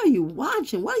 o'clock. What are you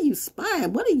watching? What are you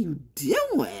spying? What are you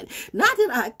doing? Not that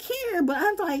I care, but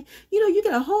I'm like, you know, you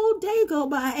get a whole day go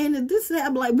by and this and that.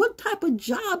 I'm like, what type of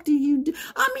job do you do?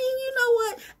 I mean, you know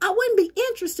what? I wouldn't be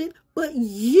interested, but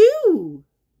you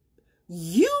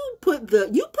put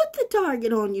the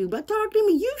target on you by talking to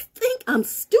me. You think I'm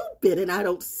stupid and I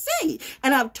don't say.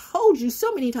 And I've told you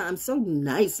so many times so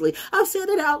nicely. I've said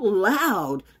it out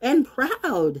loud and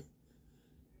proud.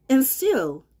 And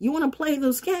still, you want to play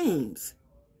those games.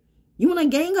 You want to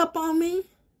gang up on me?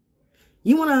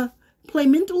 You want to play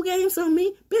mental games on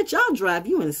me? Bitch, I'll drive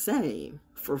you insane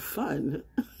for fun.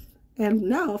 And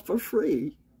now for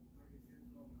free.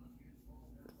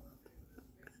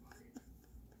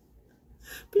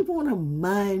 People want to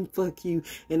mind fuck you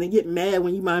and they get mad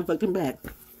when you mind fuck them back.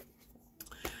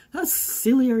 How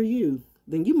silly are you?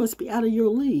 Then you must be out of your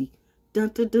league. Dun,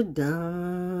 dun, dun,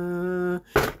 dun.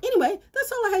 Anyway,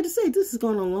 that's all I had to say. This is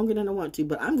going on longer than I want to,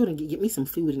 but I'm going to get me some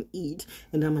food and eat,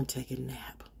 and I'm going to take a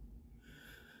nap.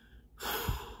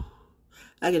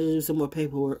 I got to do some more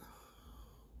paperwork.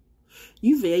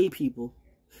 You VA people,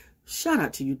 shout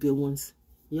out to you good ones.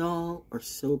 Y'all are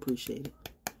so appreciated.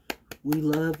 We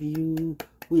love you.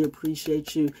 We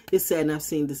appreciate you. It's sad, and I've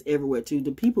seen this everywhere too.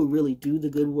 The people really do the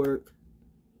good work.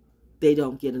 They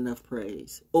don't get enough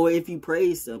praise. Or if you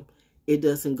praise them, it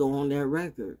doesn't go on their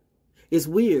record. It's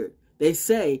weird. They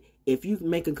say if you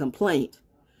make a complaint,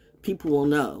 people will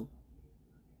know.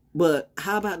 But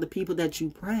how about the people that you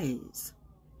praise?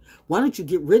 Why don't you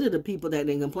get rid of the people that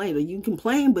didn't complain? Or you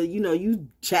complain, but you know, you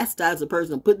chastise a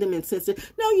person, put them in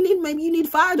sensitive. No, maybe you need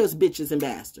to fire those bitches and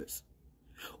bastards.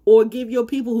 Or give your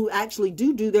people who actually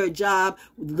do their job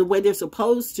the way they're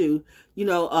supposed to, you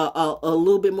know, a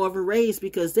little bit more of a raise,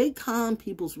 because they calm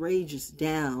people's rages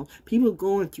down. People are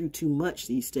going through too much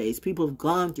these days. People have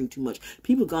gone through too much.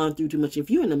 People have gone through too much.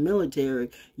 If you're in the military,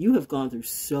 you have gone through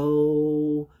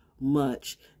so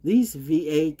much. These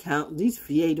VA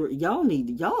y'all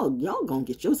gonna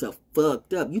get yourself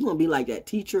fucked up. You're gonna be like that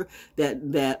teacher,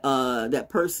 that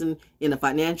person in the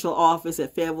financial office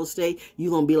at Fayetteville State.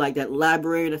 You're gonna be like that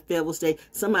librarian at Fayetteville State.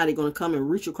 Somebody gonna come and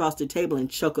reach across the table and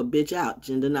choke a bitch out.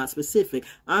 Gender not specific.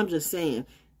 I'm just saying,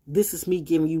 this is me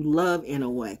giving you love in a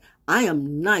way. I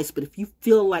am nice, but if you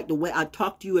feel like the way I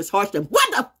talk to you is harsh, then what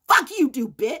the fuck you do,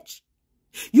 bitch?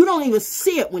 You don't even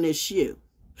see it when it's you.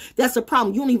 That's the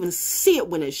problem. You don't even see it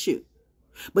when it's you.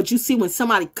 But you see when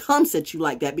somebody comes at you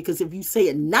like that, because if you say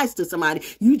it nice to somebody,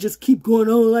 you just keep going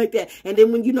on like that. And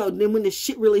then when when the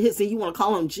shit really hits and you want to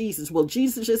call on Jesus, well,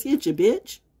 Jesus just hit you,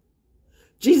 bitch.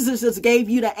 Jesus just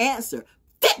gave you the answer.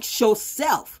 Fix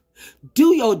yourself.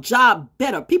 Do your job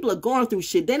better. People are going through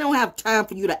shit. They don't have time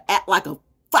for you to act like a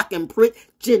fucking prick.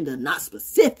 Gender not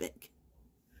specific.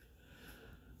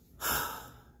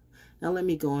 Now let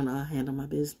me go and handle my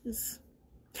business.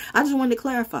 I just wanted to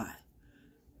clarify.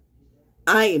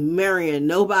 I ain't marrying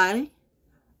nobody.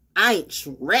 I ain't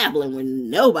traveling with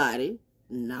nobody.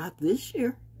 Not this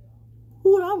year.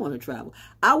 Who would I want to travel?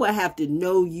 I would have to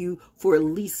know you for at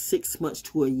least 6 months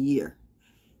to a year.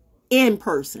 In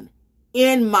person.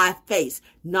 in my face,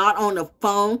 not on the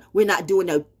phone. We're not doing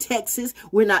no Texas.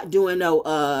 We're not doing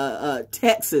no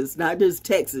Texas, not just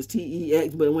Texas,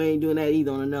 T-E-X, but we ain't doing that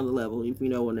either on another level, if you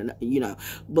know what, you know.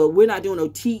 But we're not doing no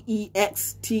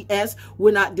T-E-X-T-S.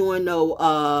 We're not doing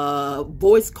no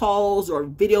voice calls or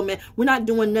video man. We're not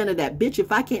doing none of that. Bitch,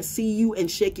 if I can't see you and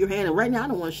shake your hand, and right now I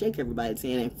don't want to shake everybody's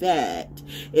hand. In fact,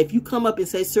 if you come up and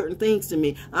say certain things to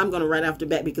me, I'm going to right off the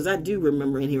bat, because I do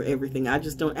remember and hear everything. I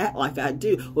just don't act like I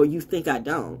do, or you think I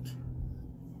don't.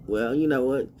 Well, you know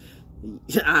what?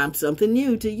 I'm something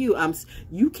new to you.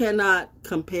 You cannot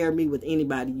compare me with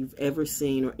anybody you've ever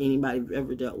seen or anybody you've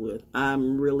ever dealt with.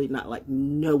 I'm really not like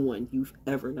no one you've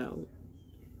ever known.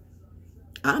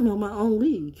 I'm on my own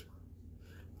league.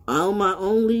 On my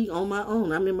own league, on my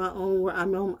own. I'm in my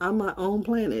own, I'm my own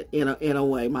planet in a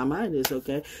way. My mind is,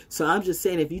 okay. So I'm just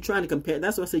saying, if you're trying to compare,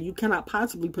 that's what I said, you cannot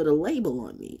possibly put a label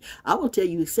on me. I will tell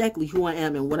you exactly who I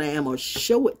am and what I am, or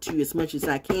show it to you as much as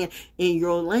I can in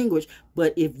your language.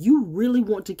 But if you really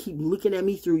want to keep looking at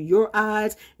me through your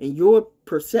eyes and your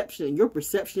perception, and your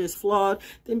perception is flawed,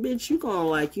 then bitch, you gonna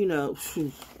like, you know,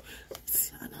 I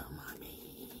know,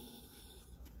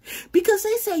 because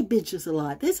they say bitches a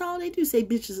lot. That's all they do, say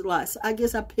bitches a lot. So I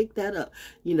guess I picked that up.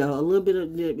 You know, a little bit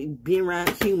of being around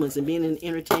humans and being in the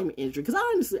entertainment industry. Because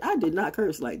honestly, I did not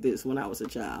curse like this when I was a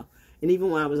child. And even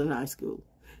when I was in high school.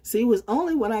 See, it was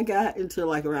only when I got into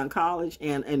like around college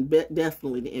and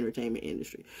definitely the entertainment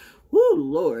industry. Woo,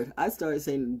 Lord. I started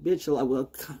saying bitch a lot. Well,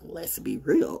 let's be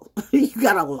real. You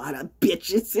got a lot of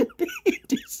bitches in the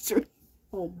industry.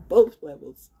 On both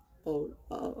levels. On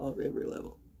every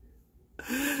level.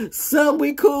 Some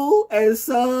we cool, and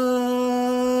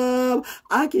some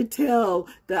I can tell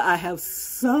that I have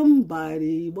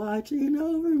somebody watching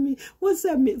over me. What's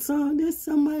that song? There's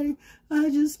somebody.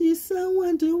 I just need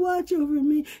someone to watch over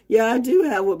me. Yeah, I do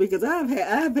have one, because I've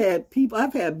had people.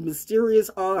 I've had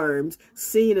mysterious arms,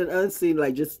 seen and unseen,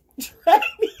 like just drag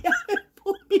me out and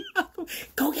pull me out.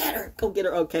 Go get her. Go get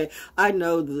her. Okay, I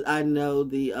know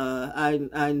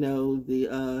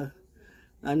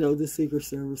the Secret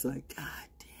Service, like, God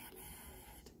damn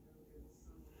it.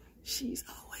 She's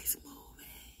always moving.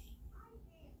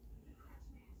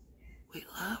 We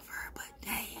love her, but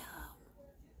damn.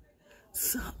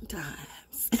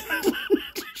 Sometimes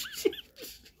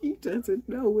she doesn't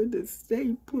know when to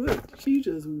stay put. She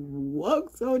just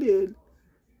walks on in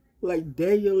like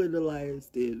Daniel and the Lions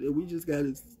did. And we just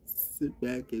gotta sit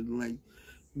back and like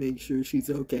make sure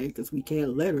she's okay, because we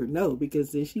can't let her know,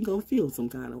 because then she gonna feel some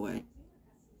kind of way.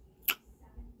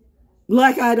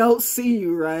 Like I don't see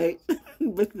you, right?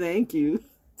 But thank you.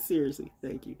 Seriously,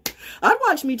 thank you. I'd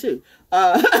watch Me Too.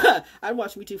 I'd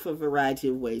watch Me Too for a variety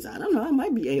of ways. I don't know. I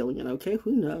might be alien, okay?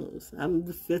 Who knows? I'm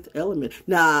the fifth element.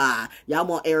 Nah, y'all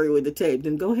want Ariel with the tape.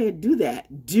 Then go ahead, do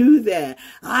that. Do that.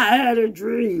 I had a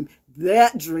dream.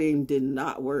 That dream did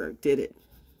not work, did it?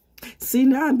 See,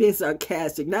 now I'm being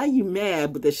sarcastic. Now you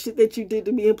mad, but the shit that you did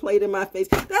to me and played in my face,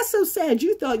 that's so sad.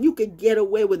 You thought you could get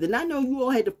away with it. And I know you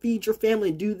all had to feed your family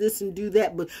and do this and do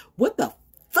that, but what the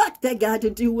fuck that got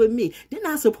to do with me? Didn't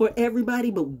I support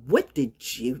everybody, but what did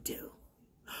you do?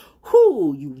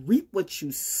 Whoo, you reap what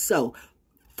you sow.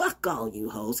 Fuck all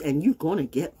you hoes, and you're gonna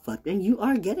get fucked, and you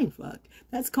are getting fucked.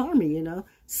 That's karma, you know.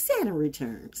 Saturn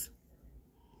returns.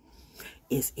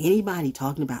 Is anybody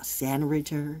talking about Saturn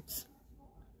returns?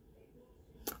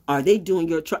 Are they doing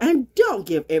your chart? And don't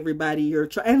give everybody your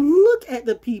chart. And look at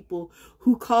the people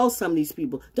who call some of these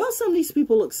people. Don't some of these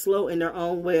people look slow in their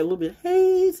own way, a little bit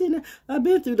hazy? I've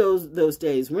been through those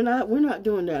days. We're not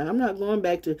doing that. I'm not going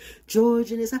back to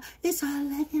George and it's all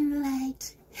looking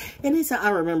light. And I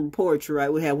remember poetry,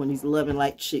 right? We had one of these loving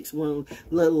light chicks, one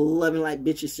little loving light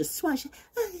bitches just swashing.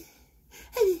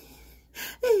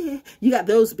 You got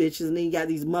those bitches, and then you got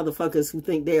these motherfuckers who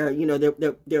think they're, you know,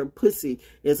 their pussy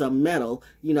is a metal.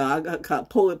 You know, I got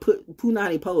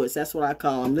punani poets. That's what I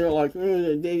call them. They're like,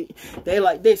 they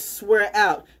swear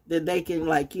out that they can,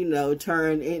 like, you know,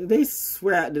 turn, and they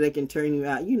swear out that they can turn you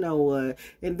out. You know what?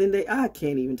 And then I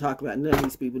can't even talk about none of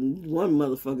these people. One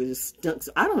motherfucker just stunk.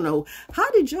 So I don't know. How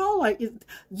did y'all, like, you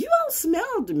all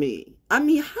smelled to me. I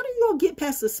mean, how do you all get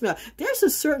past the smell? There's a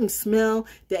certain smell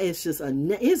that is just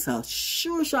it's a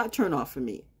sure shot turn off for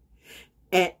me.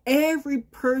 And every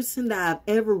person that I've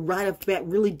ever right off the bat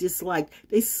really disliked,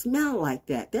 they smell like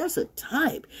that. There's a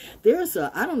type.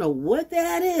 I don't know what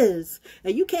that is.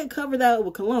 And you can't cover that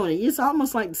with cologne. It's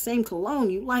almost like the same cologne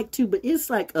you like too, but it's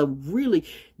like a really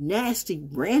nasty,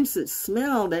 rancid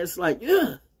smell that's like,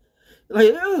 ugh.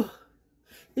 Like, ugh.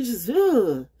 It's just,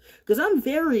 ugh. Because I'm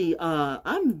very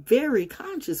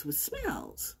conscious with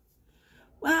smells.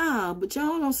 Wow, but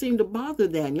y'all don't seem to bother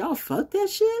that. And y'all fuck that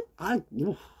shit?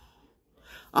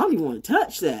 I don't even want to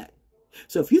touch that.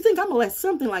 So if you think I'm going to let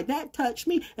something like that touch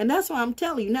me, and that's why I'm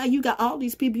telling you, now you got all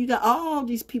these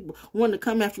people wanting to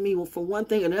come after me for one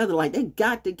thing or another, like they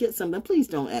got to get something. Please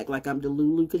don't act like I'm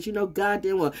Delulu, because you know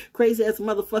goddamn well crazy ass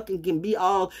motherfucking can be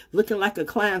all looking like a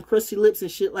clown, crusty lips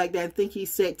and shit like that, and think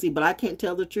he's sexy, but I can't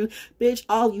tell the truth. Bitch,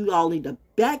 you all need to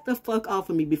back the fuck off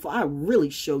of me before I really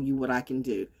show you what I can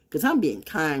do. Because I'm being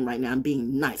kind right now. I'm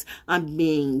being nice. I'm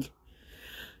being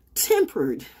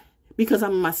tempered. Because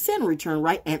I'm in my center return,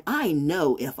 right? And I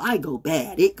know if I go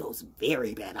bad, it goes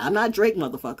very bad. I'm not Drake,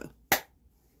 motherfucker.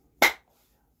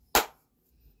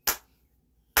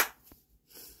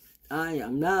 I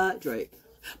am not Drake.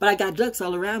 But I got ducks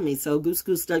all around me. So goose,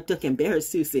 goose, duck, duck, and bears,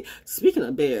 Susie. Speaking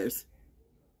of bears,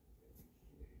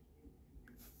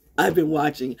 I've been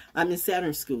watching. I'm in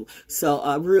Saturn school.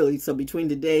 So really, so between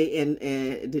today and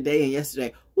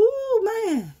yesterday, woo,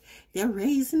 man. They're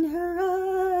raising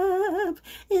her up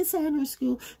in Saturn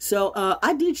school. So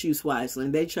I did choose wisely.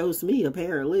 And they chose me,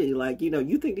 apparently. Like, you know,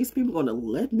 you think these people are going to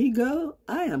let me go?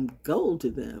 I am gold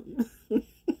to them.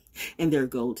 And they're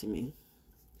gold to me.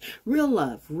 Real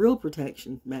love, real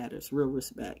protection matters, real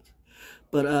respect.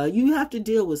 But you have to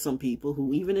deal with some people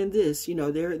who, even in this, you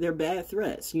know, they're bad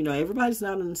threats. You know, everybody's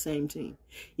not on the same team,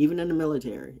 even in the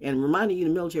military. And reminding you,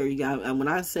 the military, you got. And when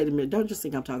I say the military, don't just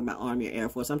think I'm talking about Army or Air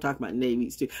Force. I'm talking about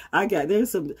Navies too.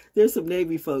 There's some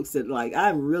Navy folks that like.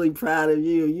 I'm really proud of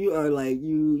you. You are like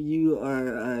you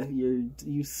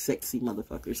sexy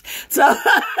motherfuckers. So.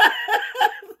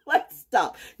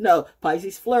 Stop. No,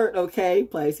 Pisces flirt, okay?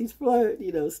 Pisces flirt,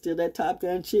 you know, still that Top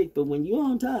Gun chick. But when you're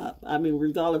on top, I mean,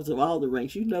 regardless of all the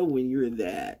ranks, you know when you're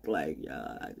that. Like,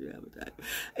 yeah, I do have a type.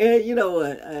 And you know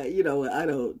what? I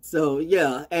don't. So,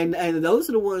 yeah. And those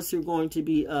are the ones who are going to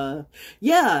be,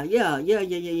 yeah.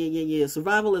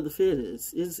 Survival of the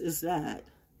fittest is that.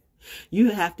 You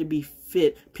have to be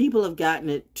fit. People have gotten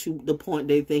it to the point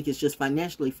they think it's just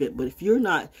financially fit. But if you're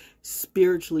not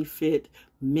spiritually fit,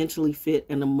 mentally fit,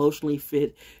 and emotionally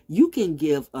fit, you can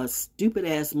give a stupid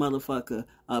ass motherfucker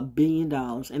 $1 billion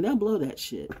and they'll blow that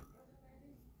shit.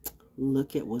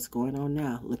 Look at what's going on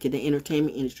now. Look at the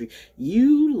entertainment industry.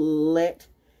 You let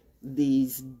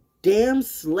these damn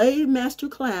slave master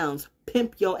clowns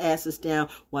pimp your asses down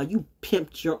while you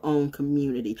pimped your own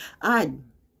community. I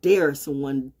dare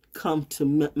someone come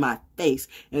to my face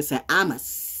and say, I'm a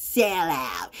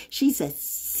sellout. She's a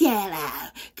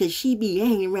sellout because she be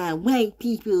hanging around white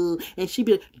people and she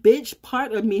be, bitch,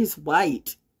 part of me is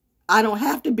white. I don't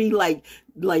have to be like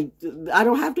I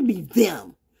don't have to be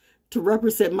them to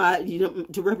represent my,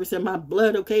 to represent my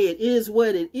blood. Okay, it is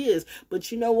what it is.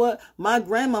 But you know what? My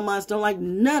grandmamas don't like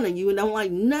none of you and don't like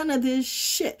none of this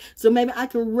shit. So maybe I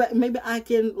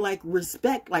can like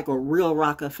respect like a real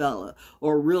Rockefeller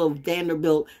or a real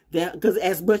Vanderbilt. Because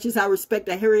as much as I respect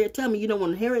a Harriet Tubman, you know,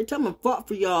 when Harriet Tubman fought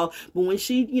for y'all, but when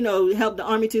she, you know, helped the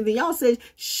army to the, y'all said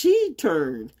she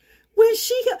turned. When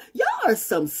y'all are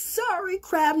some sorry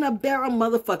crab in a barrel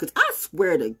motherfuckers. I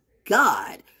swear to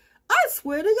God. I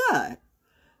swear to God.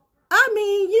 I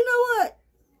mean, you know what?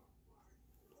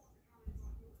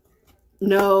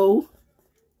 No.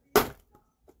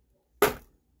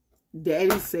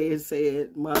 Daddy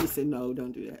said. Mommy said, no,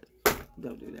 don't do that.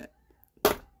 Don't do that.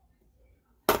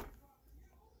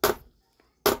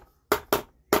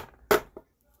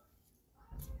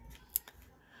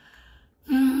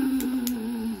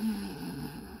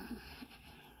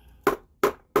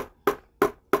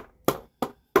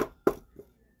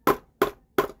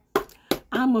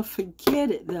 I'm going to forget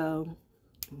it, though.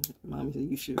 Mommy said,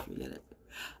 you should forget it.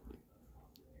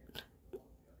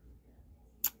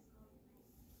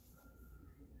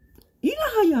 You know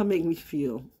how y'all make me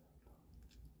feel?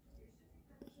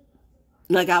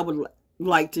 Like I would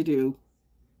like to do.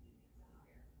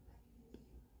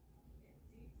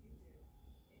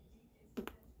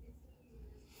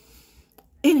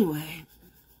 Anyway.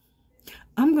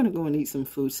 I'm going to go and eat some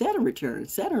food. Saturn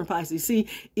returns. Saturn Pisces, see,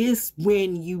 is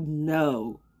when you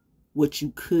know what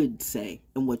you could say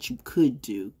and what you could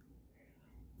do,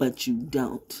 but you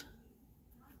don't.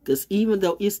 Because even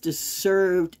though it's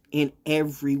deserved in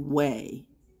every way,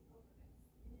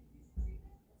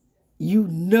 you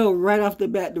know right off the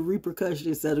bat the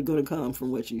repercussions that are going to come from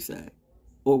what you say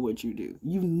or what you do.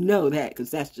 You know that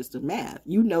because that's just the math.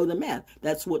 You know the math.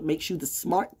 That's what makes you the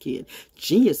smart kid.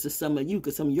 Genius to some of you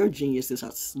because some of your geniuses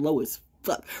are slow as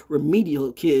fuck.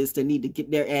 Remedial kids that need to get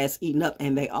their ass eaten up,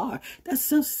 and they are. That's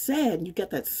so sad. You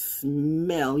got that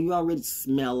smell. You already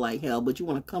smell like hell, but you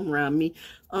want to come around me?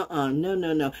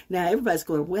 No. Now everybody's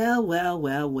going,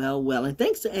 well. And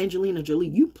thanks to Angelina Jolie,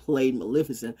 you played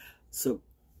Maleficent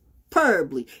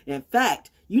superbly. In fact,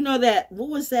 You know that, what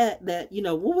was that,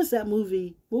 what was that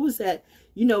movie? What was that?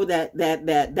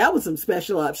 That was some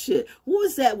special ops shit. What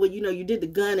was that where, you did the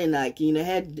gun and like,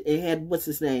 it had, what's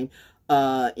his name,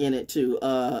 in it too,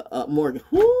 Morgan.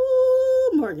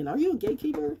 Woo, Morgan, are you a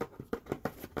gatekeeper?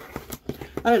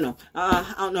 I don't know.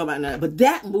 I don't know about that. But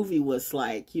that movie was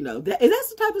like, that's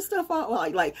the type of stuff I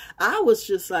like. Like, I was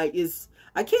just like,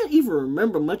 I can't even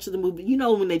remember much of the movie.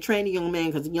 When they train a young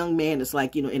man, because the young man is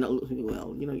like, in a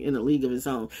league of his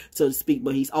own, so to speak.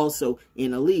 But he's also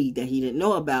in a league that he didn't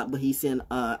know about. But he's in,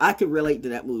 I could relate to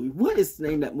that movie. What is the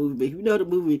name of that movie? But you know the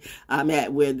movie I'm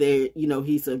at where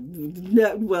he's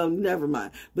never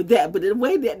mind. But the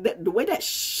way that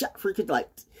shot freaking like,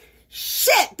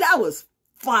 shit, that was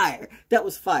fire. That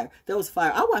was fire. That was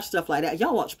fire. I watch stuff like that.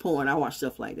 Y'all watch porn. I watch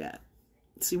stuff like that.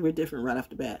 See, we're different right off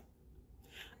the bat.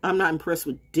 I'm not impressed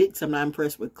with dicks. I'm not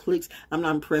impressed with clicks. I'm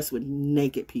not impressed with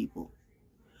naked people.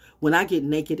 When I get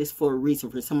naked, it's for a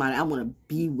reason, for somebody I want to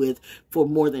be with for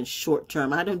more than short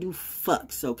term. I don't do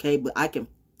fucks, okay? But I can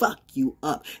fuck you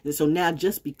up. And so now,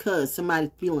 just because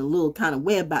somebody's feeling a little kind of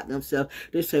way about themselves,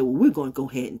 they say, well, we're going to go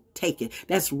ahead and take it.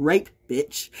 That's rape,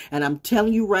 bitch. And I'm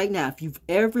telling you right now, if you've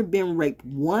ever been raped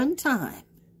one time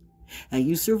and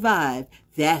you survive,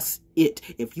 that's it.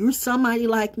 If you're somebody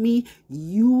like me,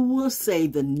 you will say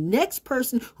the next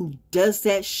person who does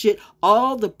that shit,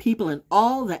 all the people and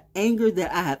all the anger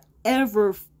that I have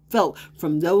ever felt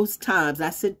from those times, I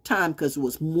said time because it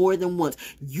was more than once,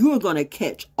 you're going to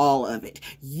catch all of it.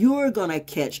 You're going to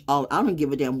catch all. I don't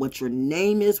give a damn what your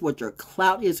name is, what your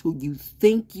clout is, who you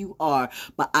think you are,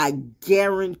 but I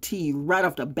guarantee you right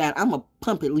off the bat, I'm going to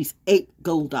pump at least 8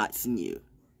 gold dots in you.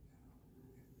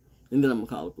 And then I'm going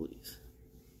to call the police.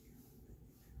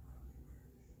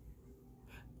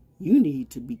 You need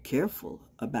to be careful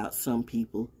about some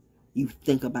people you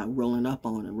think about rolling up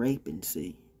on and raping,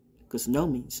 see? Because no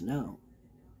means no.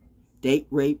 Date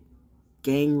rape,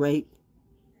 gang rape,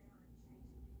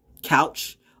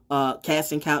 couch,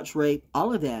 casting couch rape,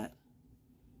 all of that.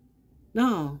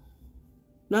 No.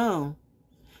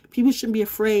 People shouldn't be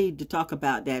afraid to talk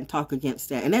about that and talk against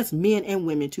that. And that's men and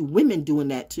women too. Women doing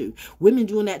that too. Women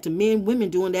doing that to men, women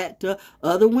doing that to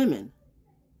other women.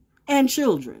 And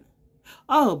children.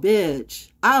 Oh,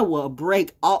 bitch, I will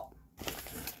break all.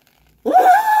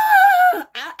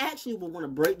 I actually would want to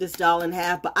break this doll in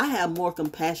half, but I have more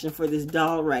compassion for this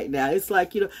doll right now. It's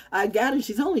like, I got her.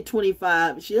 She's only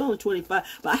 25. She's only 25,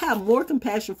 but I have more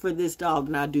compassion for this doll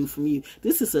than I do from you.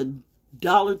 This is a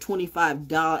 $1.25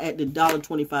 doll at the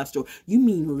 $1.25 store. You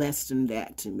mean less than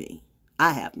that to me.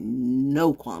 I have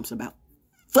no qualms about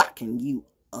fucking you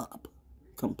up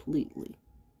completely.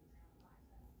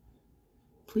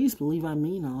 Please believe I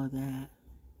mean all of that.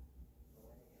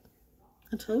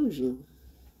 I told you.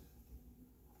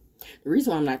 The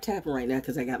reason why I'm not tapping right now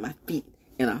because I got my feet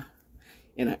in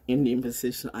an Indian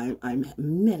position. I'm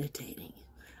meditating.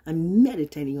 I'm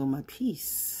meditating on my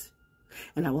peace.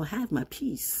 And I will have my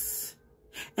peace.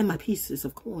 And my pieces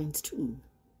of coins too.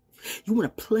 You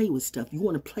want to play with stuff. You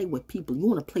want to play with people. You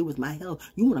want to play with my health.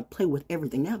 You want to play with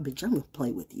everything. Now, bitch, I'm going to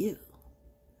play with you.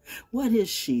 What is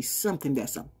she? Something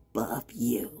that's above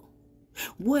you.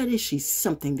 What is she?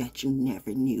 Something that you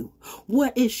never knew.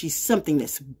 What is she? Something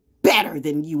that's better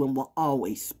than you and will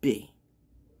always be.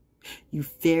 You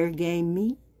fair game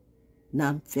me, now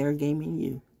I'm fair gaming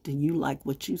you. Do you like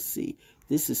what you see?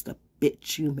 This is the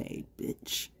bitch you made,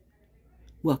 bitch.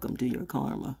 Welcome to your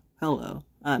karma. Hello,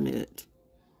 I'm it.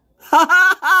 Ha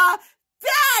ha ha!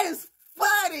 That is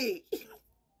funny!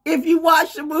 If you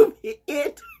watch the movie,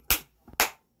 It.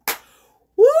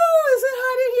 Woo! Is it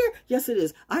hot in here? Yes, it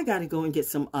is. I gotta go and get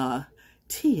some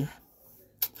tea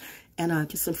and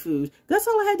get some food. That's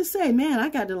all I had to say, man. I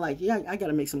got to I got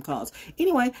to make some calls.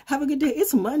 Anyway, have a good day.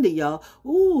 It's Monday, y'all.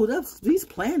 Ooh, these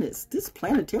planets, this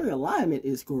planetary alignment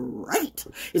is great.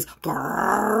 It's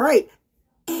great.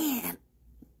 And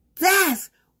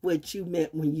that's what you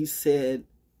meant when you said,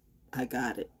 I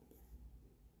got it.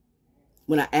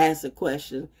 When I asked a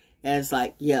question, and it's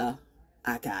like, yeah,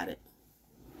 I got it.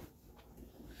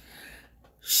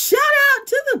 Shout out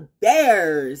to the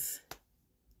bears.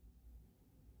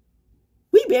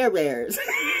 We bears.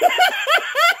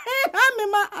 I'm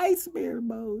in my ice bear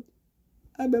mode.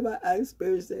 I'm in my ice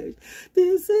bear stage.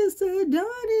 This is the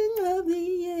dawning of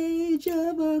the age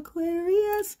of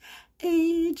Aquarius.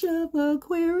 Age of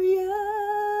Aquarius.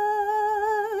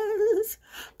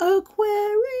 Aquarius.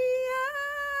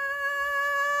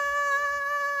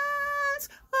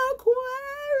 Aquarius.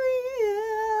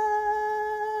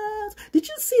 Did Did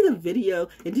you see the video?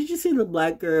 And did you see the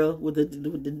black girl with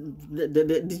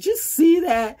did you see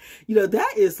that? You know,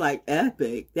 that is like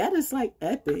epic. That is like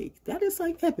epic. That is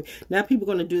like epic. Now people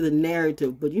are going to do the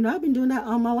narrative, but you know, I've been doing that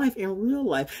all my life in real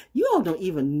life. You all don't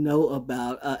even know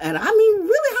about, and I mean,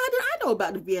 really, how did I know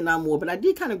about the Vietnam War? But I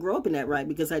did kind of grow up in that, right?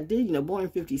 Because I did, you know, born in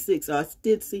 56, so I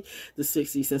did see the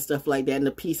 60s and stuff like that, and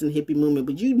the peace and hippie movement.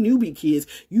 But you newbie kids,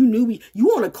 you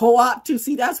want to co-opt too.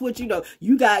 See, that's what, you know,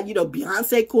 you got, you know,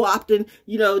 Beyonce co-opting,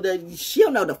 you know, she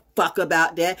don't know the fuck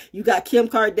about that. You got Kim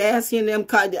Kardashian, them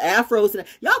the afros, and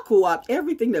y'all co-opt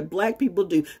everything that black people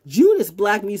do. June is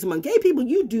Black Music Month. Gay people,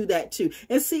 you do that too.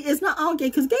 And see, it's not all gay,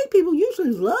 because gay people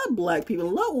usually love black people,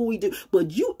 love what we do.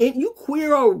 But you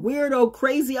queer old weirdo,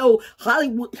 crazy old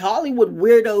Hollywood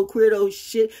weirdo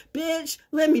shit, bitch.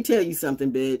 Let me tell you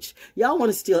something, bitch. Y'all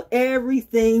want to steal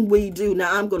everything we do.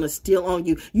 Now I'm gonna steal on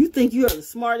you. You think you're the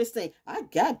smartest thing? I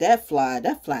got that fly.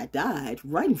 That fly died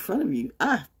right in front of you.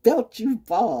 I felt you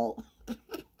fall.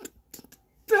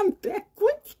 I'm that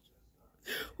quick.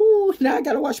 Ooh, now I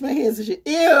gotta wash my hands and shit.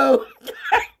 Ew.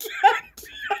 I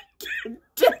can't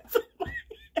death of my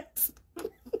hands.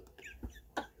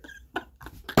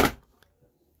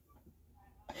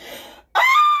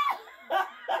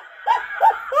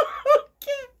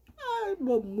 I'm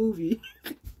a movie.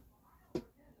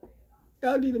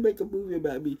 Y'all need to make a movie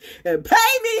about me and pay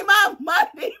me my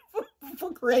money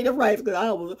for creative rights,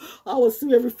 because I will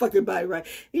sue every fucking body, right?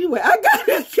 Anyway, I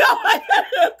gotta go.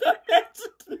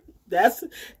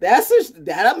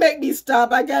 That'll make me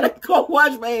stop. I gotta go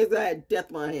wash my hands. I had death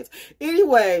in my hands.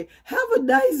 Anyway, have a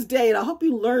nice day, and I hope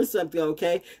you learned something,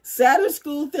 okay? Saturday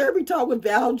School Therapy Talk with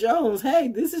Val Jones. Hey,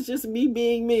 this is just me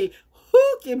being me.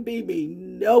 Who can be me?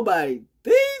 Nobody.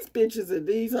 These bitches and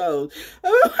these hoes.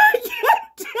 Oh my God,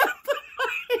 death in my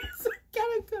hands. I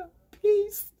gotta go.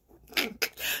 Peace.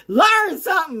 Learn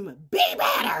something. Be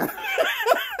better.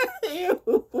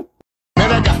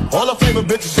 Man, I got all the flavor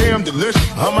bitches say I'm delicious.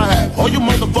 I'ma have all you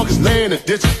motherfuckers laying in a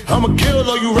ditch. I'ma kill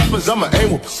all you rappers, I'ma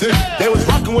aim with precision. They was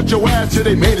rocking with your ass till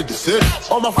they made a decision.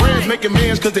 All my friends making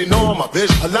millions cause they know I'm a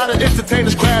bitch. A lot of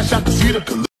entertainers crash, I can see the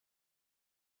collision.